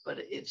 but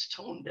it's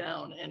toned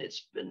down and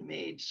it's been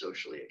made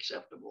socially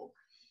acceptable.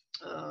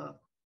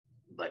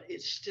 But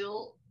it's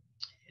still,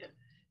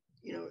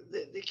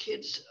 the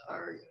kids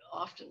are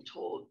often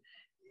told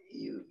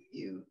you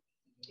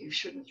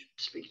shouldn't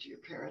speak to your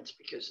parents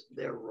because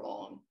they're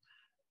wrong.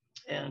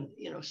 And,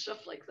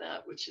 stuff like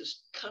that, which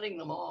is cutting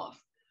them off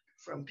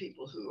from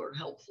people who are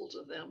helpful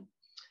to them.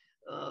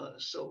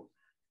 So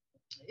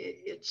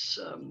it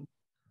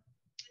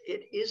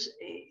is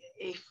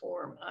a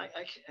form.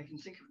 I can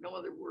think of no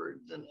other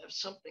word than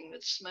something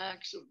that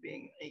smacks of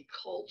being a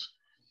cult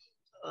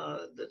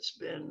that's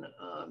been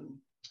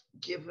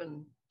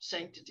given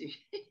sanctity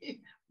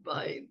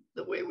by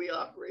the way we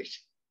operate.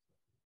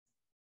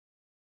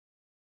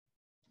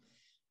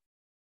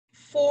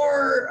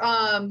 For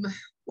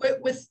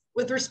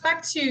with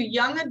respect to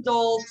young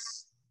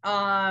adults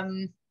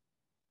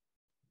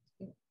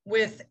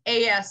with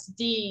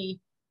ASD,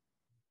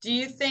 do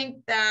you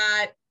think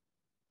that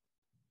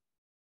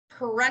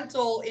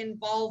parental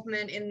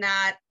involvement in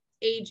that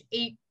age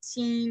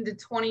 18 to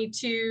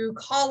 22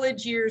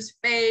 college years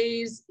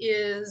phase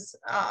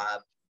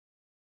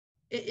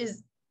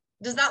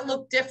does that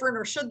look different,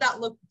 or should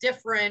that look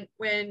different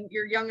when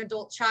your young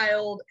adult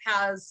child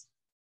has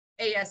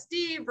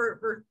ASD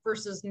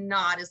versus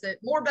not? Is it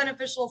more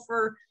beneficial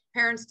for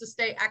parents to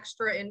stay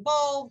extra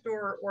involved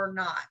or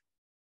not?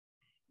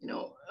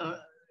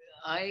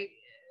 I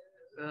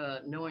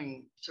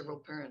knowing several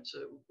parents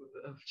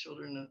of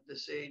children of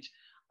this age,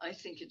 I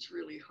think it's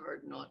really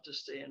hard not to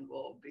stay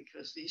involved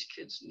because these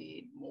kids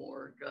need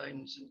more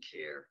guidance and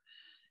care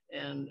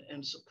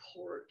and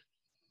support.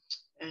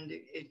 And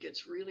it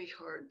gets really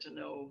hard to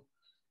know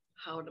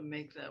how to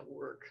make that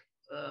work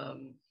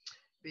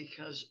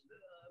because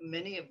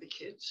many of the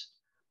kids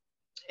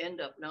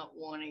end up not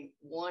wanting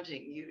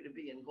you to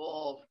be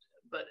involved,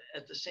 but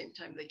at the same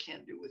time, they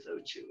can't do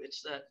without you.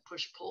 It's that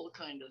push-pull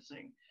kind of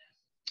thing.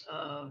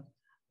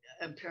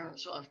 and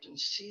parents often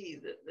see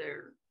that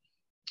they're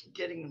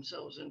getting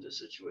themselves into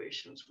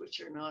situations which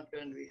are not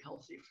going to be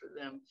healthy for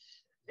them.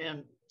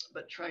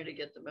 But trying to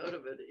get them out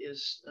of it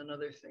is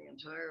another thing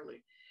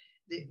entirely.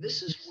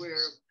 This is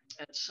where,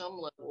 at some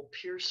level,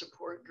 peer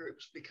support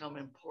groups become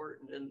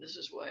important. And this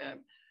is why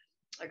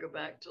I go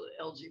back to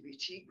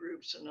LGBT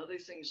groups and other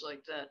things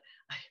like that.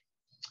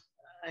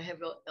 I have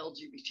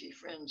LGBT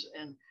friends,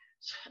 and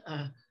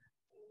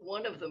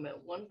one of them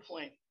at one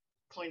point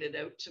pointed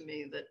out to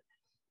me that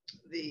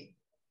the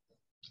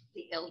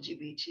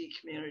LGBT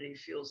community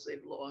feels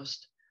they've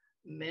lost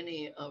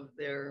many of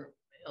their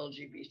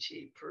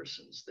LGBT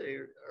persons.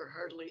 There are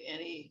hardly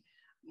any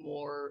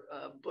more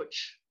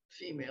butch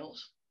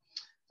females.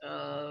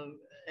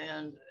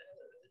 And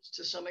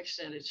to some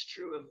extent, it's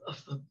true of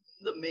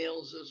the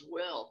males as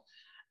well.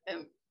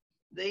 And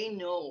they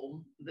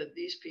know that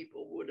these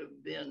people would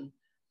have been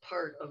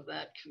part of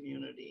that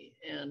community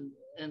and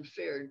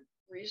fared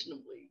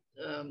reasonably.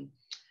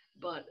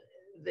 But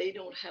they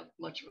don't have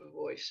much of a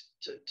voice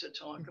to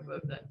talk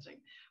about that thing.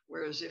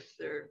 Whereas if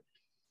they're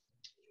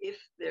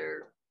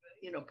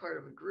part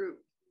of a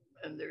group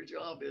and their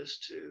job is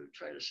to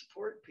try to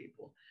support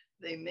people,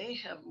 they may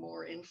have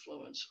more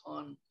influence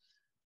on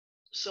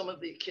some of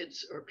the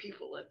kids or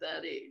people at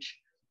that age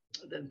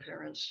than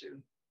parents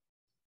do.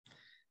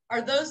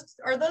 Are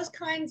those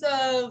kinds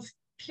of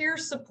peer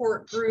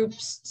support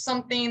groups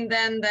something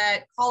then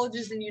that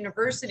colleges and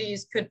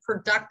universities could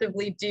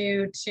productively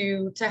do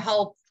to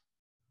help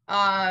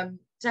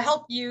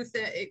youth,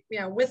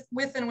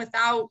 with and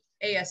without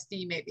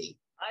ASD maybe?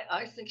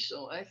 I think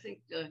so. I think,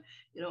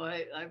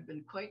 I've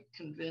been quite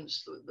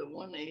convinced that the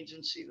one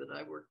agency that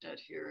I worked at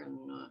here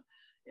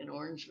in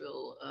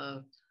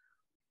Orangeville,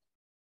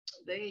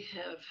 they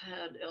have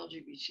had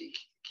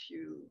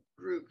LGBTQ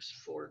groups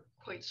for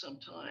quite some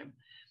time.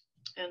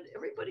 And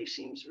everybody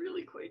seems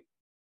really quite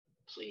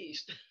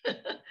pleased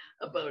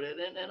about it.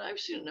 And I've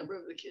seen a number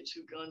of the kids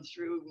who've gone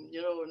through,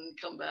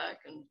 and come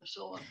back and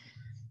so on.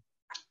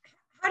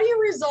 How do you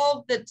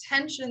resolve the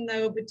tension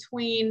though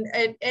between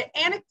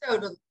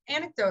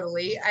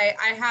anecdotally,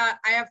 I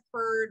have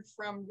heard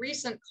from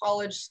recent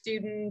college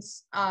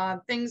students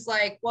things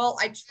like, well,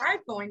 I tried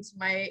going to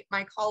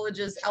my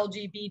college's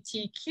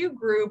LGBTQ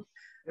group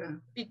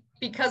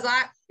because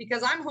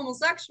I'm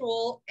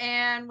homosexual,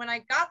 and when I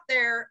got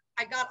there,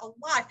 I felt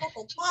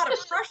a lot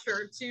of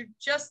pressure to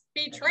just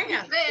be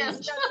trans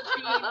instead of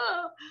being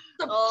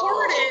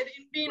supported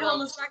in being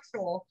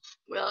homosexual.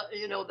 Well,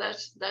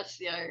 that's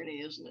the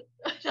irony, isn't it?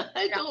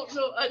 I don't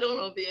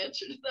know the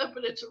answer to that,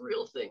 but it's a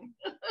real thing.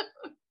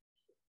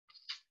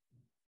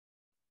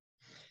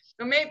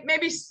 So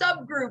maybe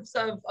subgroups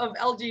of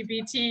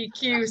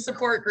LGBTQ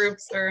support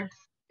groups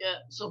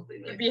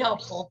something would be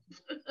helpful.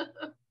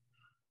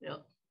 Yeah.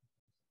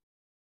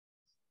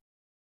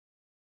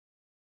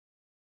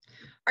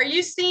 Are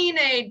you seeing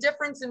a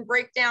difference in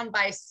breakdown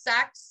by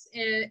sex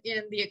in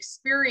the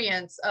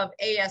experience of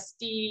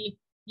ASD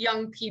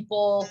young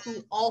people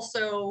who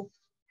also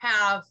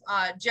have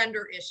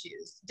gender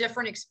issues,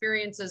 different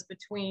experiences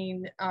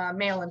between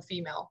male and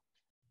female?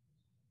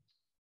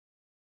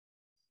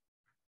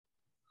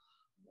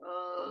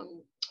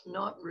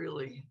 Not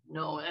really,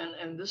 no.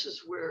 And this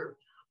is where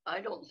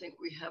I don't think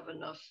we have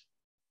enough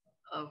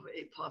of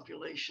a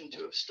population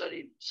to have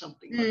studied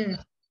something like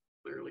that,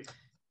 clearly.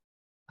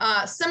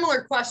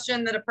 Similar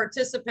question that a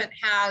participant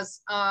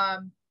has,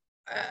 have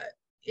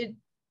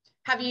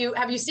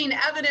you seen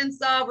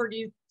evidence of, or do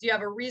you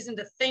have a reason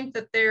to think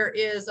that there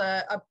is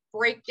a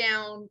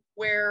breakdown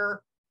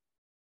where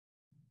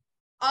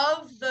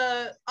of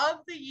the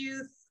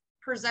youth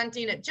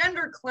presenting at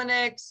gender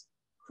clinics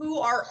who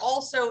are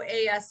also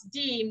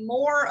ASD,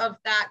 more of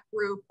that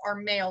group are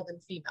male than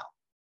female?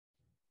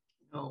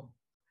 No.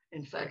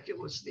 In fact, it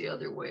was the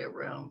other way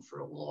around for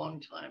a long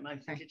time. I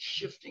think it's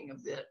shifting a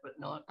bit, but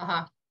not.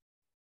 Yeah.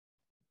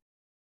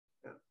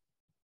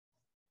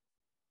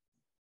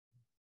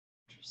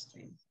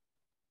 Interesting.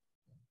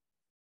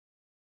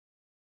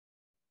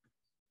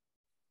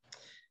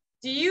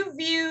 Do you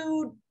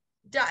view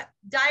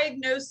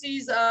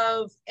diagnoses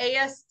of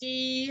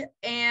ASD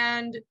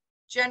and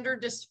gender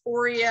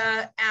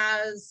dysphoria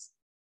as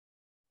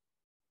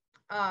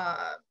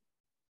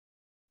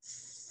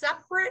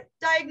separate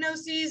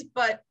diagnoses,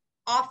 but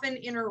often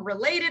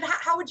interrelated?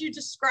 How would you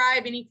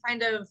describe any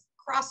kind of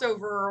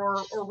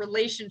crossover or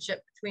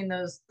relationship between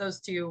those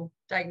two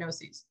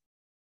diagnoses?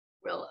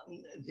 Well,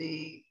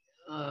 the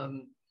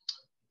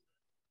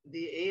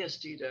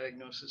ASD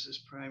diagnosis is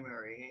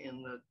primary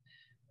in that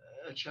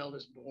a child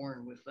is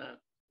born with that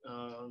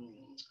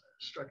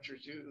structure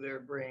to their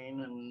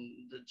brain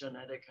and the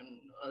genetic and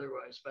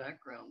otherwise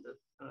background that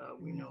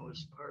we know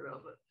is part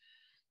of it.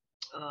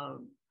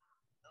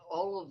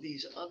 All of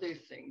these other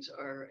things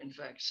are, in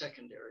fact,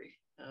 secondary.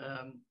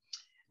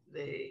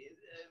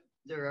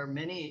 There are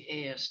many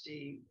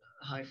ASD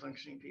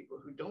high-functioning people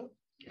who don't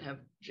have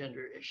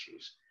gender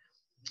issues.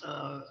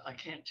 I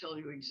can't tell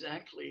you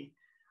exactly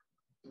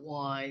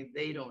why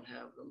they don't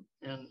have them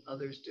and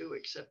others do,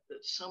 except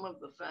that some of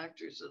the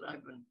factors that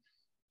I've been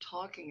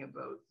talking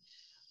about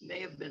may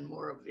have been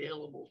more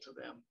available to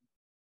them.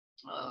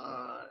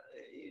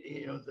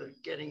 The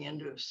getting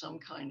into some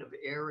kind of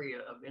area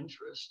of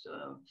interest.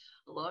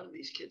 A lot of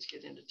these kids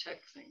get into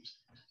tech things,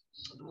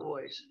 the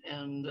boys,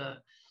 and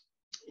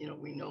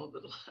we know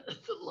that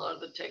a lot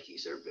of the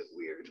techies are a bit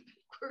weird, a bit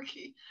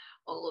quirky,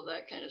 all of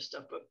that kind of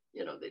stuff. But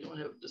they don't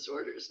have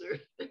disorders.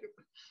 They're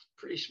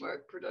pretty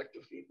smart,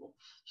 productive people.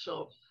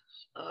 So,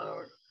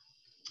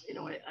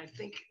 I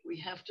think we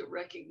have to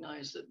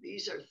recognize that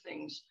these are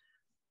things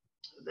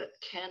that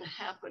can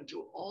happen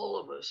to all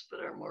of us, but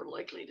are more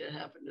likely to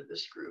happen to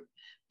this group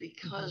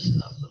because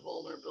of the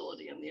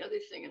vulnerability. And the other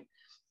thing, and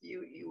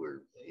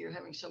you're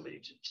having somebody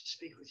to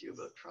speak with you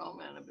about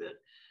trauma in a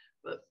bit,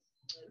 but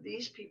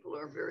these people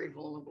are very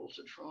vulnerable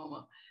to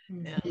trauma.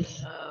 And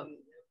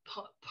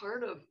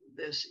part of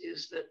this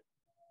is that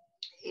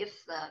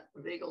if that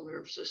vagal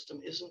nerve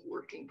system isn't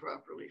working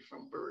properly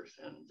from birth,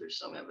 and there's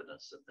some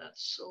evidence that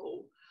that's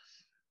so,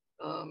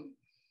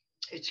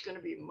 it's going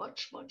to be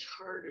much, much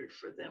harder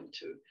for them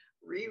to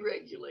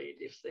re-regulate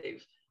if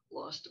they've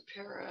lost a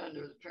parent,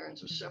 or the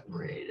parents are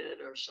separated,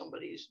 or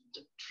somebody's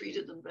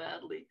treated them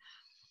badly.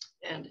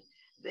 And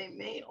they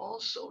may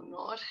also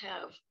not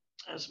have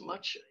as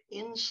much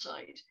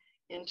insight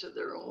into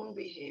their own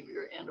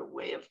behavior and a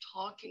way of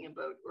talking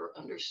about or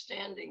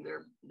understanding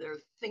their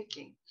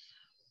thinking,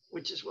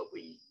 which is what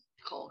we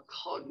call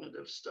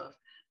cognitive stuff,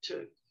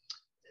 to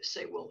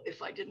say, well,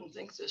 if I didn't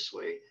think this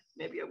way,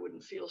 maybe I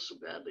wouldn't feel so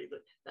badly. But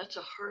that's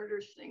a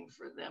harder thing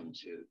for them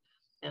to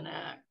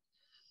enact.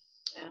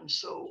 And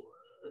so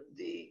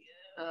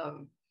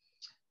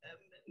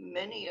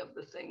many of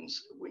the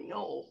things we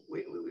know,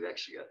 we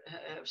actually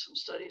have some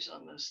studies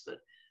on this, that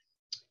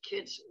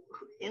kids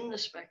in the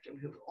spectrum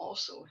who've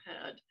also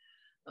had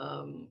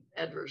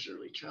adverse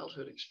early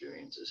childhood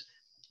experiences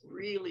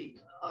really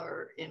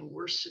are in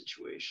worse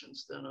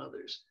situations than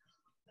others.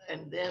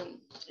 And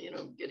then,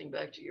 getting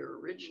back to your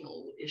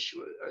original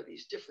issue, are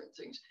these different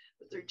things,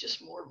 but they're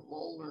just more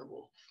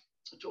vulnerable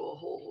to a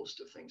whole host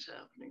of things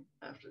happening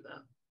after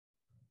that.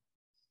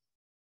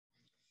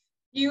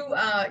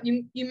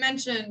 You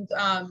mentioned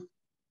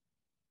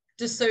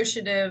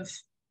dissociative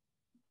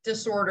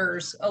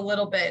disorders a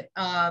little bit,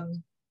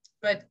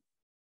 but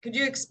could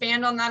you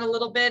expand on that a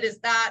little bit? Is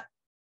that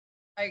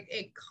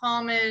a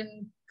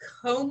common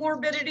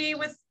comorbidity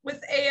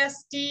with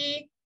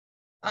ASD?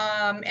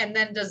 And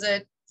then does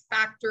it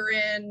factor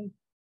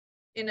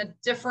in a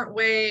different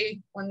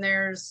way when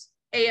there's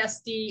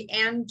ASD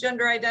and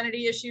gender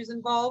identity issues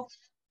involved?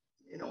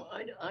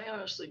 I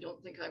honestly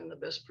don't think I'm the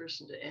best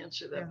person to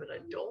answer that, but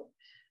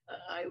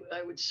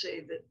I would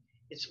say that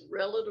it's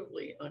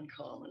relatively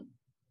uncommon,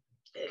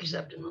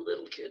 except in the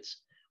little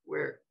kids,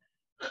 where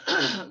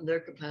their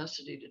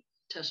capacity to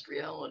test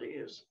reality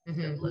is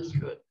less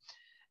good.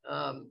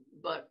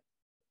 But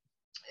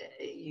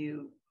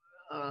you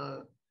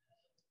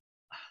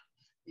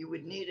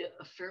would need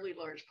a fairly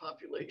large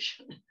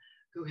population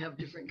who have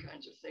different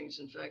kinds of things,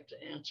 in fact,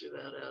 to answer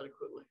that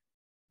adequately.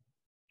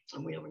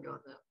 And we haven't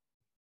got that.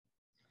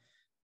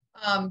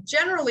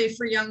 Generally,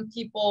 for young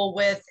people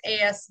with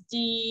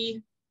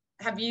ASD,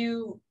 have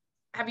you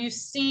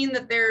seen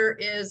that there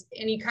is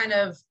any kind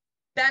of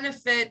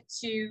benefit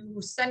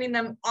to sending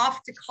them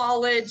off to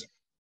college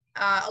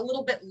a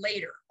little bit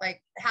later,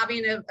 like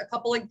having a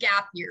couple of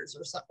gap years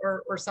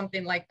or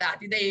something like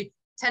that? Do they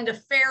tend to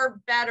fare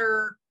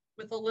better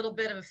with a little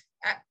bit of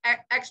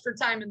extra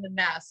time in the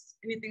nest?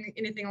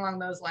 Anything along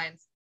those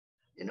lines?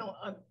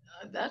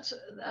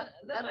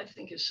 That I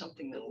think is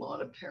something that a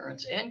lot of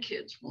parents and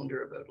kids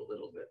wonder about a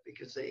little bit,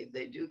 because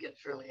they do get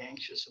fairly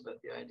anxious about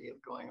the idea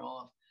of going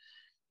off.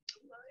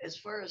 As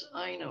far as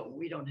I know,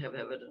 we don't have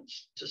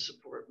evidence to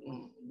support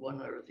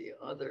one or the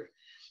other.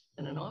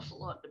 And an awful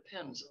lot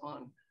depends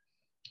on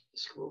the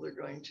school they're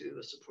going to,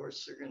 the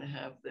supports they're going to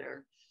have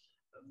there.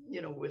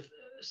 With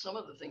some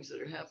of the things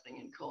that are happening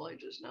in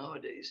colleges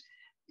nowadays,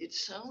 it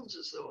sounds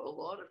as though a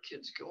lot of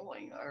kids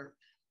going are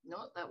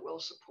not that well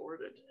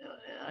supported.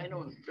 I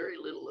know very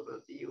little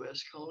about the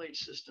US college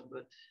system,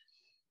 but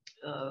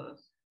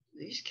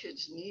these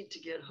kids need to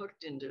get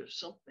hooked into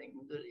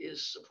something that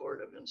is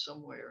supportive in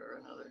some way or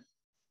another.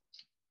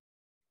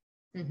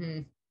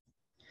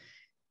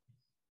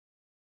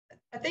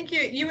 I think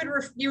you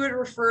would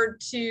refer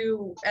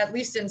to, at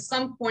least in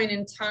some point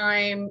in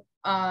time,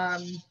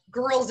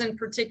 girls in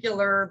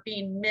particular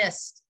being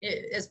missed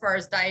as far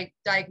as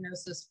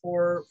diagnosis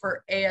for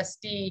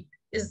ASD.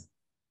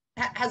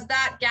 Has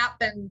that gap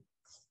been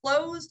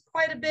closed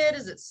quite a bit?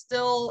 Is it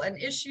still an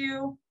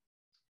issue?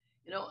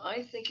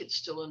 I think it's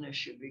still an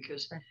issue,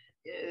 because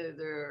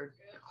there are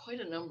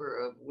quite a number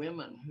of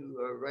women who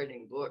are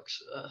writing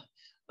books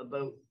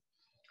about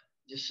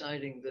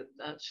deciding that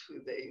that's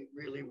who they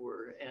really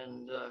were.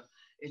 And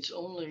it's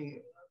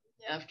only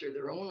after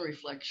their own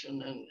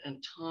reflection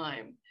and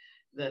time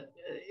that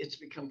it's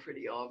become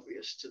pretty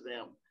obvious to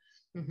them,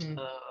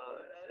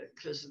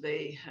 because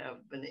they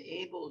have been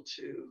able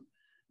to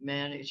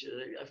manage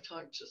it. I've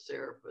talked to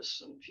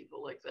therapists and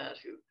people like that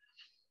who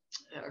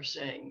are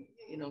saying,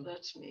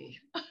 that's me.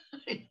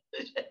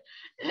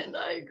 And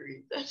I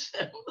agree, that's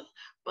them.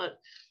 But,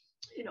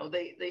 you know,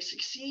 they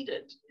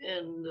succeeded.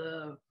 And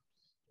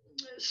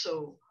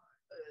so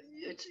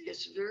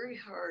it's very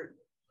hard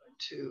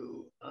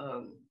to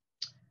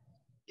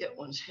get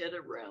one's head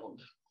around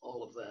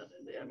all of that.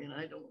 And I mean,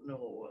 I don't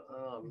know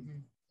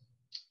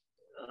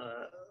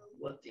uh,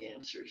 what the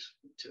answers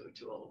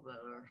to all of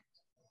that are.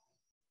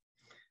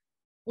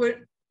 What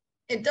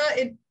it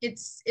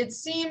does, it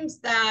seems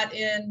that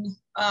in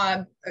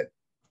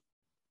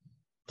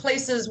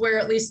places where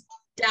at least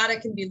data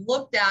can be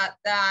looked at,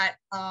 that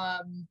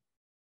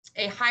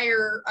a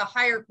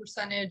higher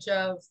percentage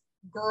of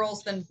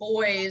girls than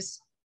boys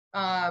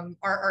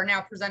are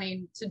now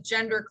presenting to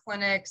gender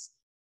clinics.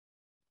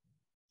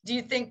 Do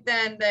you think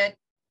then that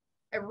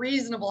a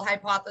reasonable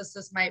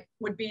hypothesis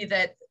would be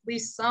that at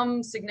least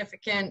some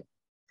significant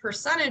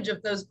percentage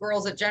of those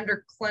girls at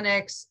gender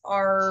clinics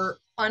are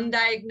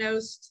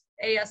undiagnosed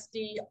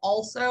ASD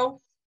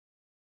also?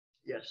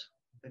 Yes,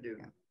 I do.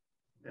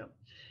 Yeah.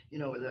 You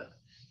know, the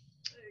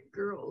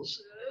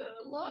girls,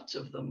 lots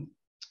of them,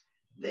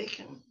 they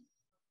can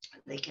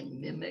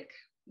mimic,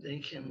 they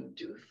can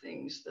do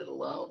things that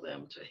allow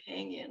them to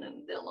hang in,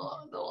 and they'll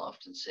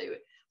often say,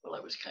 well, I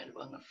was kind of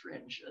on the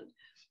fringe, and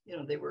you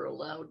know, they were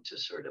allowed to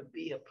sort of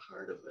be a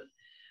part of it,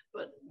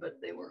 but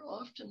they were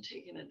often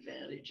taken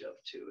advantage of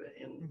too,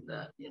 in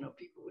that, you know,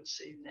 people would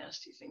say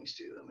nasty things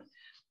to them,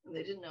 and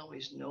they didn't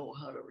always know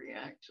how to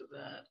react to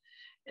that.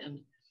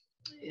 And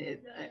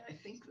I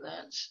think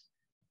that's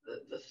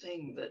the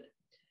thing that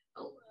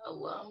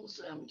allows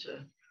them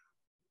to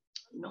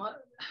not,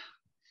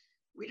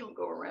 we don't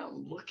go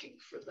around looking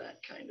for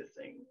that kind of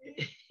thing.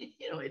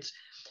 You know, it's,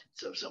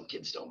 so some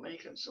kids don't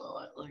make them, so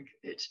like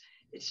it's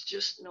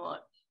just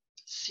not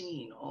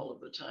seen all of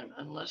the time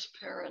unless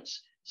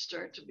parents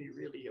start to be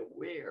really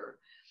aware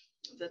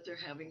that they're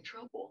having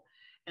trouble.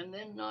 And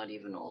then not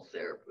even all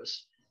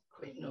therapists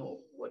quite know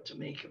what to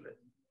make of it.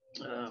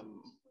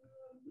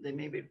 They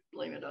maybe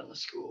blame it on the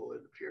school or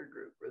the peer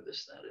group or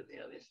this, that, or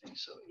the other thing.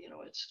 So, you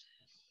know,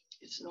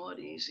 it's not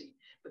easy.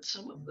 But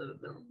some of the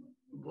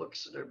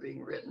books that are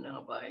being written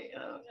now by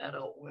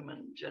adult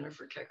women,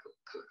 Jennifer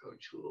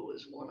Cook-O'Toole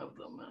is one of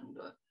them,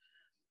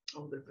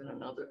 and there've been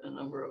a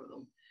number of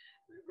them,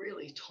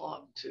 really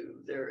talk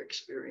to their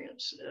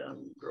experience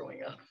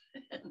growing up,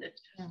 and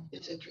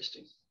it's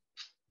interesting.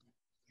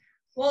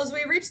 Well, as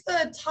we reach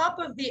the top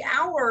of the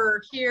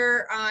hour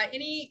here,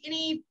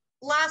 any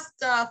last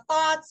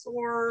thoughts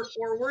or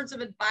words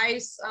of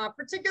advice,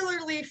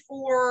 particularly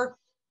for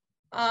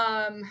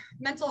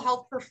mental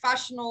health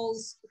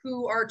professionals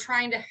who are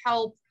trying to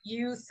help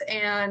youth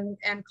and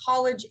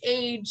college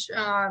age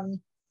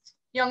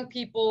young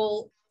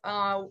people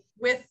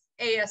with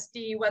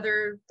ASD,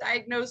 whether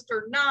diagnosed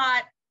or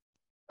not,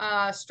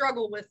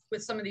 struggle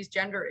with some of these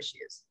gender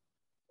issues?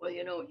 Well,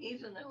 you know,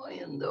 even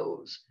in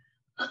those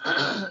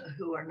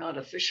who are not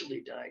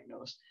officially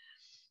diagnosed,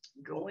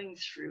 going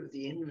through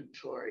the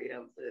inventory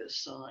of the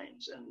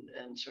signs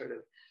and sort of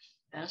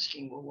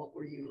asking, well, what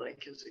were you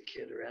like as a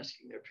kid, or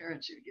asking their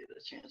parents who get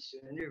a chance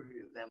to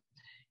interview them,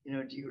 you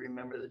know, do you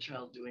remember the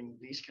child doing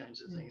these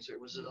kinds of things, or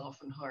was it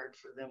often hard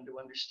for them to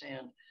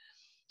understand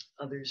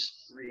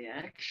others'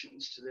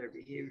 reactions to their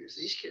behaviors?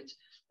 These kids,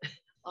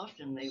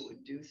 often they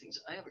would do things.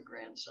 I have a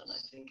grandson, I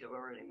think I've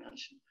already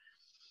mentioned.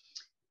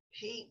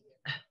 He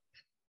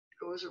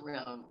goes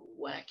around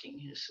whacking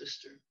his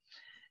sister,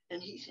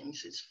 and he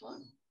thinks it's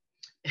fun.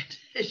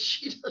 And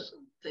she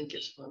doesn't think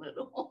it's fun at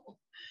all.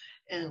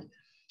 And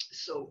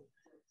so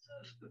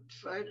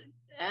tried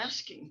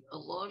asking a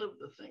lot of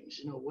the things,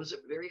 you know, was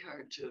it very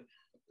hard to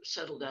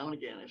settle down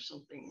again? If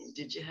something,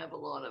 did you have a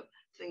lot of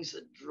things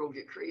that drove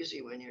you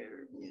crazy when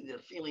the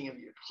feeling of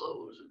your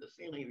clothes or the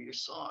feeling of your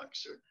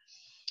socks, or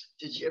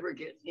did you ever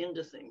get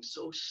into things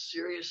so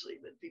seriously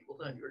that people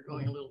thought you were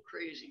going a little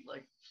crazy?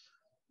 Like,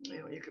 you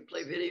know, you could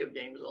play video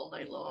games all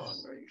night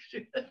long, or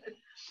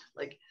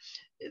like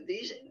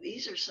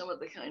these are some of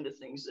the kind of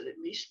things that at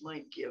least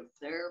might give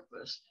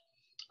therapists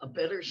a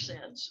better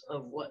sense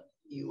of what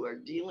you are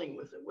dealing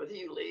with, and whether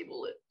you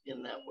label it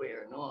in that way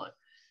or not,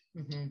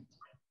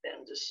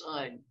 and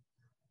decide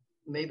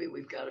maybe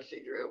we've got to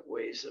figure out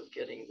ways of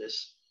getting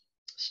this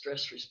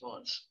stress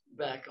response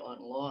back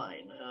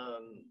online.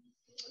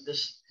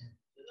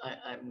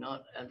 I'm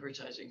not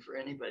advertising for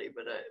anybody,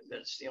 but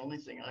that's the only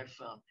thing I've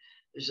found.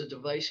 There's a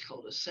device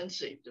called a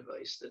Sensate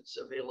device that's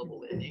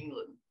available in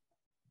England,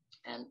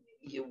 and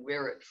you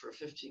wear it for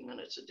 15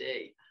 minutes a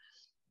day.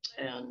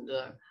 And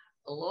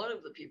a lot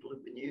of the people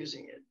who've been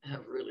using it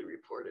have really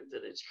reported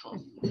that it's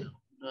calmed them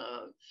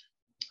down.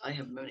 I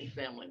have many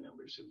family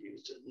members who've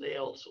used it, and they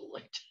also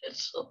liked it.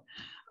 So,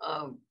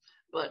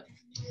 but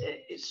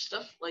it's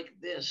stuff like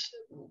this,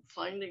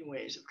 finding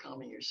ways of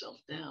calming yourself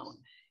down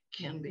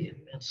can be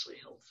immensely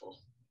helpful.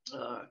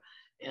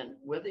 And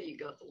whether you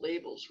got the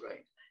labels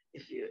right,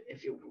 if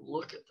you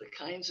look at the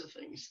kinds of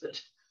things that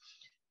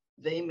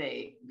they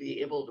may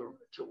be able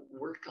to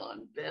work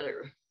on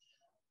better,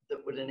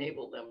 that would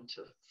enable them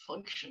to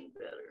function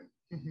better,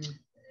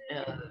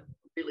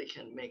 really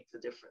can make the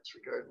difference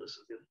regardless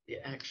of the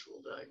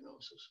actual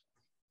diagnosis.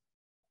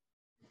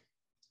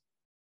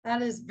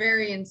 That is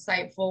very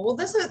insightful. Well,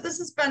 this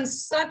has been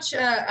such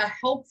a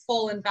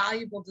helpful and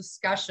valuable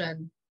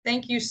discussion.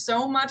 Thank you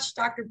so much,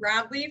 Dr.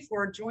 Bradley,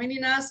 for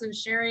joining us and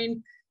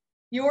sharing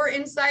your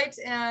insights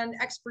and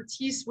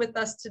expertise with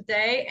us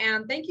today.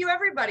 And thank you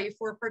everybody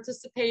for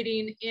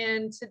participating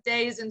in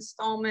today's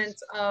installment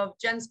of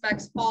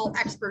GenSpec's Fall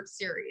Expert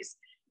Series.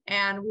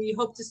 And we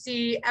hope to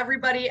see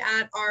everybody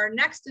at our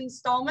next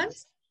installment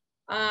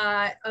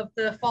of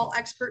the Fall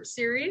Expert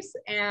Series.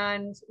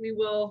 And we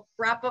will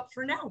wrap up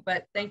for now,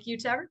 but thank you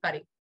to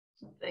everybody.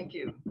 Thank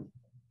you.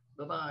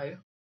 Bye-bye.